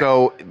anyway.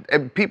 So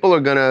people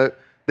are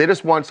they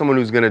just want someone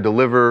who's gonna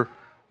deliver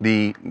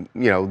the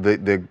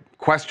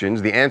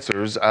questions, the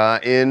answers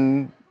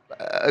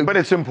but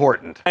it's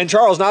important. And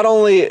Charles, not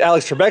only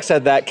Alex Trebek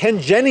said that,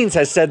 Ken Jennings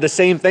has said the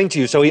same thing to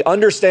you. So he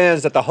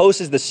understands that the host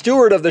is the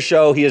steward of the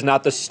show. He is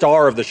not the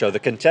star of the show. The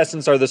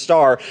contestants are the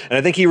star. And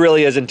I think he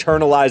really has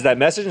internalized that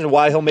message and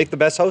why he'll make the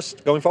best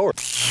host going forward.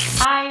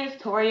 Hi,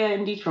 it's Toria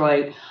in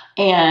Detroit.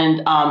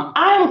 And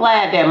I'm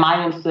glad that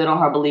Maya stood on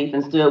her belief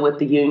and stood with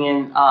the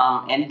union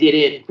and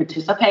didn't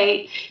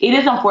participate. It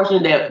is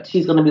unfortunate that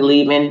she's going to be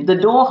leaving. The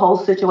dual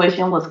host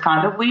situation was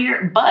kind of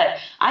weird, but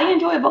I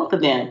enjoyed both of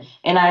them.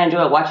 And I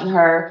enjoyed watching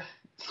her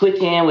switch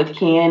in with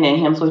Ken and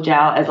him switch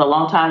out. As a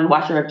longtime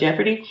watcher of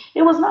Jeopardy,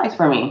 it was nice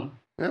for me.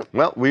 Yeah,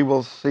 well, we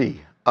will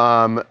see.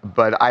 But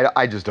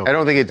I just don't. I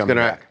don't think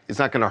it's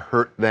not gonna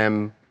hurt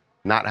them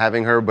not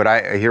having her, but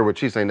I hear what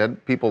she's saying,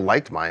 that people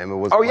liked Maya. It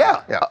was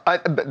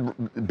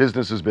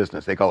business is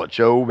business. They call it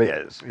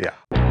showbiz. Yeah.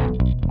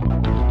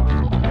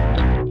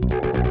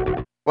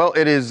 Well,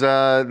 it is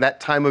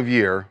that time of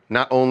year,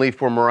 not only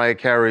for Mariah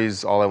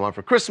Carey's All I Want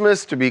for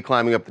Christmas to be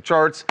climbing up the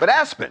charts, but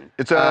Aspen.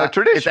 It's a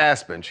tradition. It's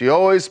Aspen. She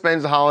always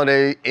spends the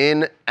holiday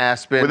in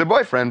Aspen. With her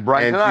boyfriend,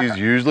 Brian Tanaka. And she's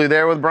usually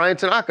there with Brian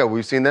Tanaka.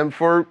 We've seen them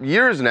for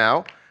years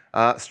now,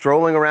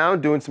 strolling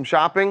around, doing some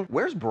shopping.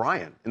 Where's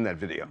Brian in that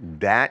video?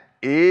 That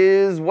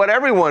is what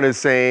everyone is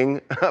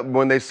saying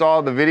when they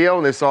saw the video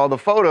and they saw the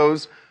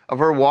photos of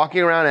her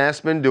walking around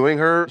Aspen doing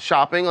her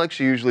shopping like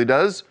she usually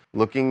does,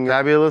 looking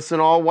fabulous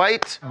in all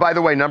white. By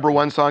the way,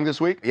 #1 song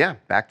this week? Yeah,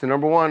 back to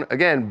 #1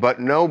 again,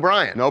 but no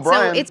Brian. No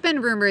Brian. So it's been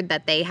rumored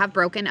that they have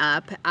broken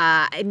up.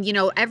 And,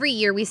 every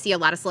year we see a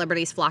lot of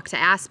celebrities flock to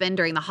Aspen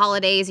during the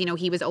holidays.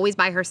 He was always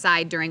by her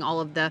side during all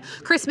of the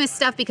Christmas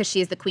stuff because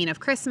she is the queen of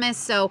Christmas.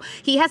 So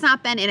he has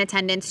not been in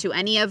attendance to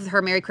any of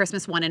her Merry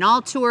Christmas One and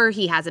All tour.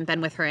 He hasn't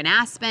been with her in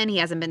Aspen. He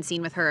hasn't been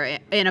seen with her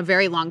in a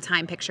very long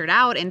time pictured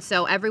out. And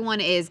so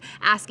everyone is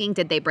asking,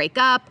 did they break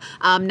up?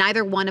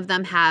 Neither one of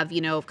them have,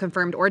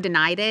 confirmed or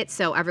denied it,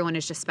 so everyone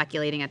is just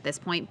speculating at this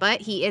point,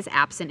 but he is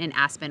absent in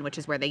Aspen, which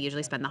is where they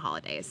usually spend the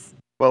holidays.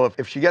 Well,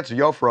 if she gets a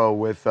Yofro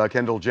with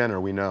Kendall Jenner,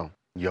 we know.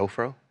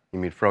 Yofro? You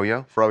mean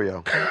Froyo?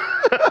 Froyo.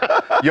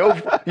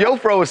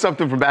 Yofro is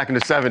something from back in the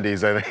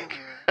 70s, I think.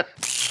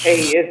 Hey,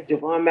 it's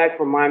Javon Mack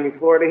from Miami,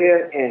 Florida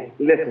here, and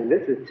listen,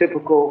 this is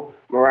typical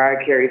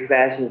Mariah Carey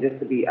fashion, just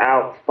to be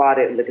out,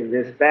 spotted, looking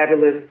this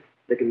fabulous,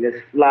 looking this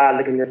fly,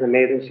 looking this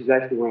amazing. She's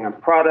actually wearing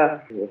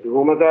Prada. And if the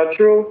rumors are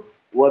true,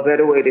 what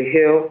better way to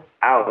heal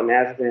out in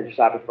Aspen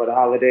shopping for the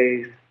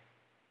holidays?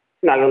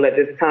 Not gonna let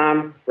this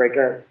time break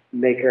her,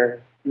 make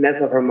her mess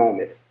up her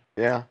moment.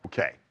 Yeah.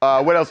 Okay.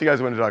 What else you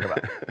guys want to talk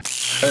about?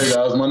 Hey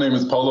guys, my name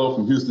is Polo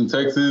from Houston,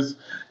 Texas,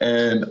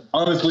 and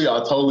honestly, I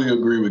totally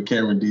agree with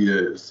Cameron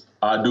Diaz.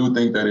 I do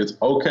think that it's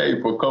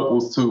okay for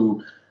couples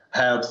to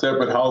have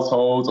separate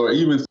households or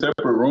even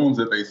separate rooms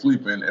that they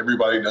sleep in.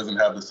 Everybody doesn't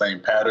have the same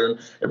pattern.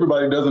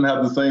 Everybody doesn't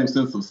have the same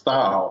sense of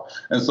style.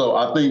 And so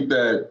I think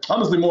that,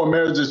 honestly, more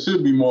marriages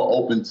should be more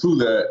open to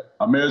that.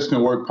 A marriage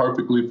can work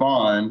perfectly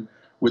fine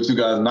with you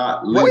guys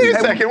not living.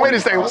 Wait a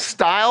second.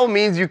 Style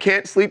means you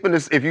can't sleep in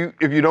this if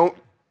you don't.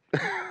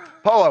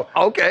 Polo.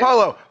 Okay.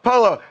 Polo,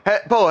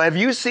 have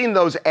you seen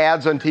those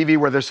ads on TV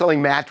where they're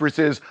selling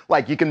mattresses?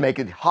 Like you can make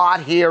it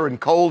hot here and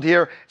cold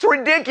here? It's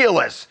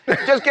ridiculous.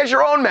 Just get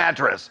your own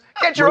mattress.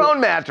 Get your own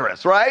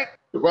mattress, right?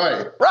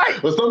 Right. Right.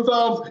 But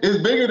sometimes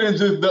it's bigger than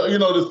just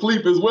the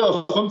sleep as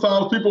well.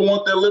 Sometimes people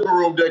want their living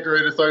room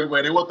decorated a certain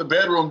way. They want the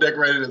bedroom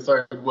decorated a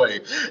certain way.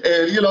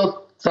 And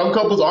some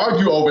couples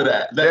argue over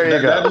that. There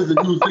you go. That is a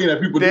new thing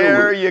that people deal with.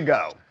 There you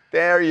go.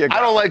 There you go. I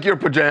don't like your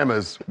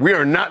pajamas. We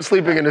are not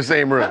sleeping in the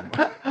same room.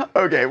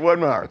 Okay, one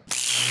more.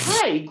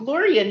 Hi,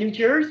 Gloria, New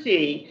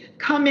Jersey,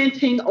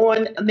 commenting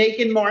on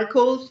Meghan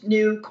Markle's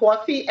new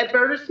coffee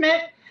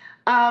advertisement.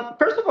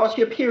 First of all,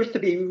 she appears to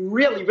be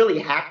really, really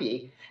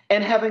happy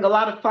and having a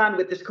lot of fun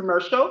with this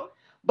commercial.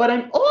 But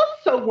I'm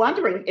also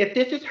wondering if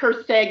this is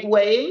her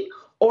segueing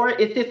or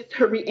is this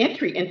her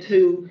re-entry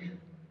into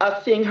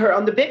seeing her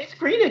on the big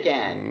screen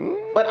again.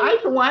 But I,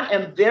 for one,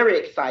 am very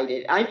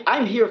excited.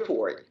 I'm here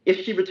for it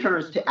if she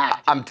returns to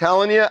acting. I'm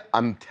telling you,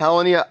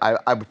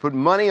 I would put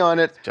money on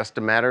it. Just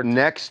a matter.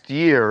 Next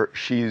year,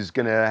 she's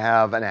going to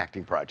have an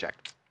acting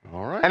project.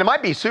 All right. And it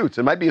might be Suits.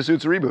 It might be a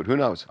Suits reboot. Who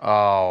knows?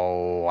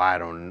 Oh, I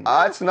don't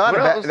know. It's not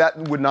that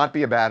would not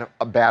be a bad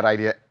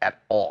idea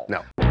at all.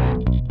 No.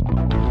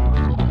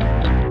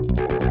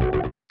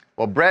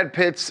 Well, Brad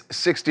Pitt's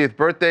 60th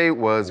birthday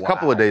was a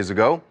couple of days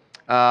ago.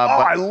 But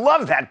I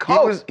love that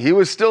coat. He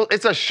was still,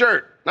 it's a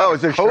shirt. Oh,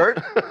 it's a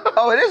shirt?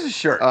 Oh, it is a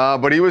shirt.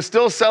 But he was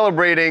still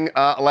celebrating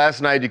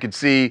last night. You could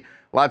see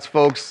lots of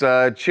folks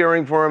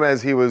cheering for him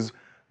as he was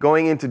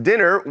going into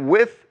dinner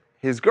with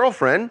his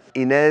girlfriend,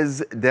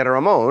 Inez de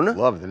Ramon.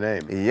 Love the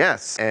name.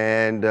 Yes,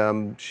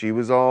 and she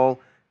was all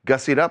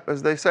gussied up,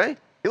 as they say.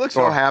 He looks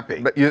so happy.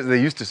 But they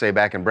used to say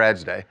back in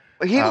Brad's day.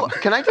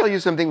 Can I tell you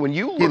something? When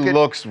you look he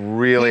looks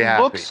really happy.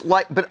 He looks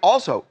like, but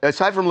also,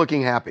 aside from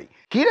looking happy,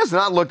 he does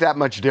not look that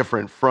much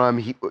different from,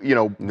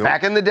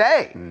 back in the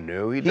day.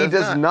 No, he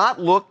does not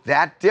look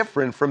that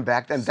different from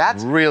back then.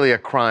 That's really a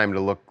crime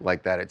to look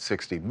like that at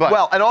 60. But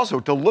well, and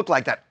also to look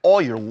like that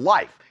all your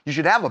life. You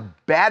should have a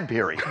bad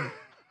period.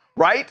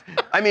 Right?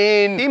 I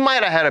mean, he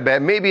might have had a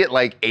bad, maybe at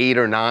like 8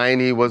 or 9,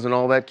 he wasn't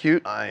all that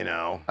cute. I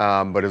know.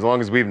 But as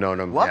long as we've known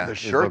him, Love the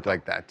he shirt looked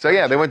like that. So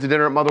yeah, they went to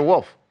dinner at Mother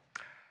Wolf.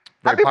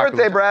 Happy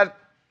birthday, Brad.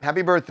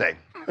 Happy birthday.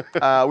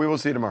 We will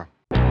see you tomorrow.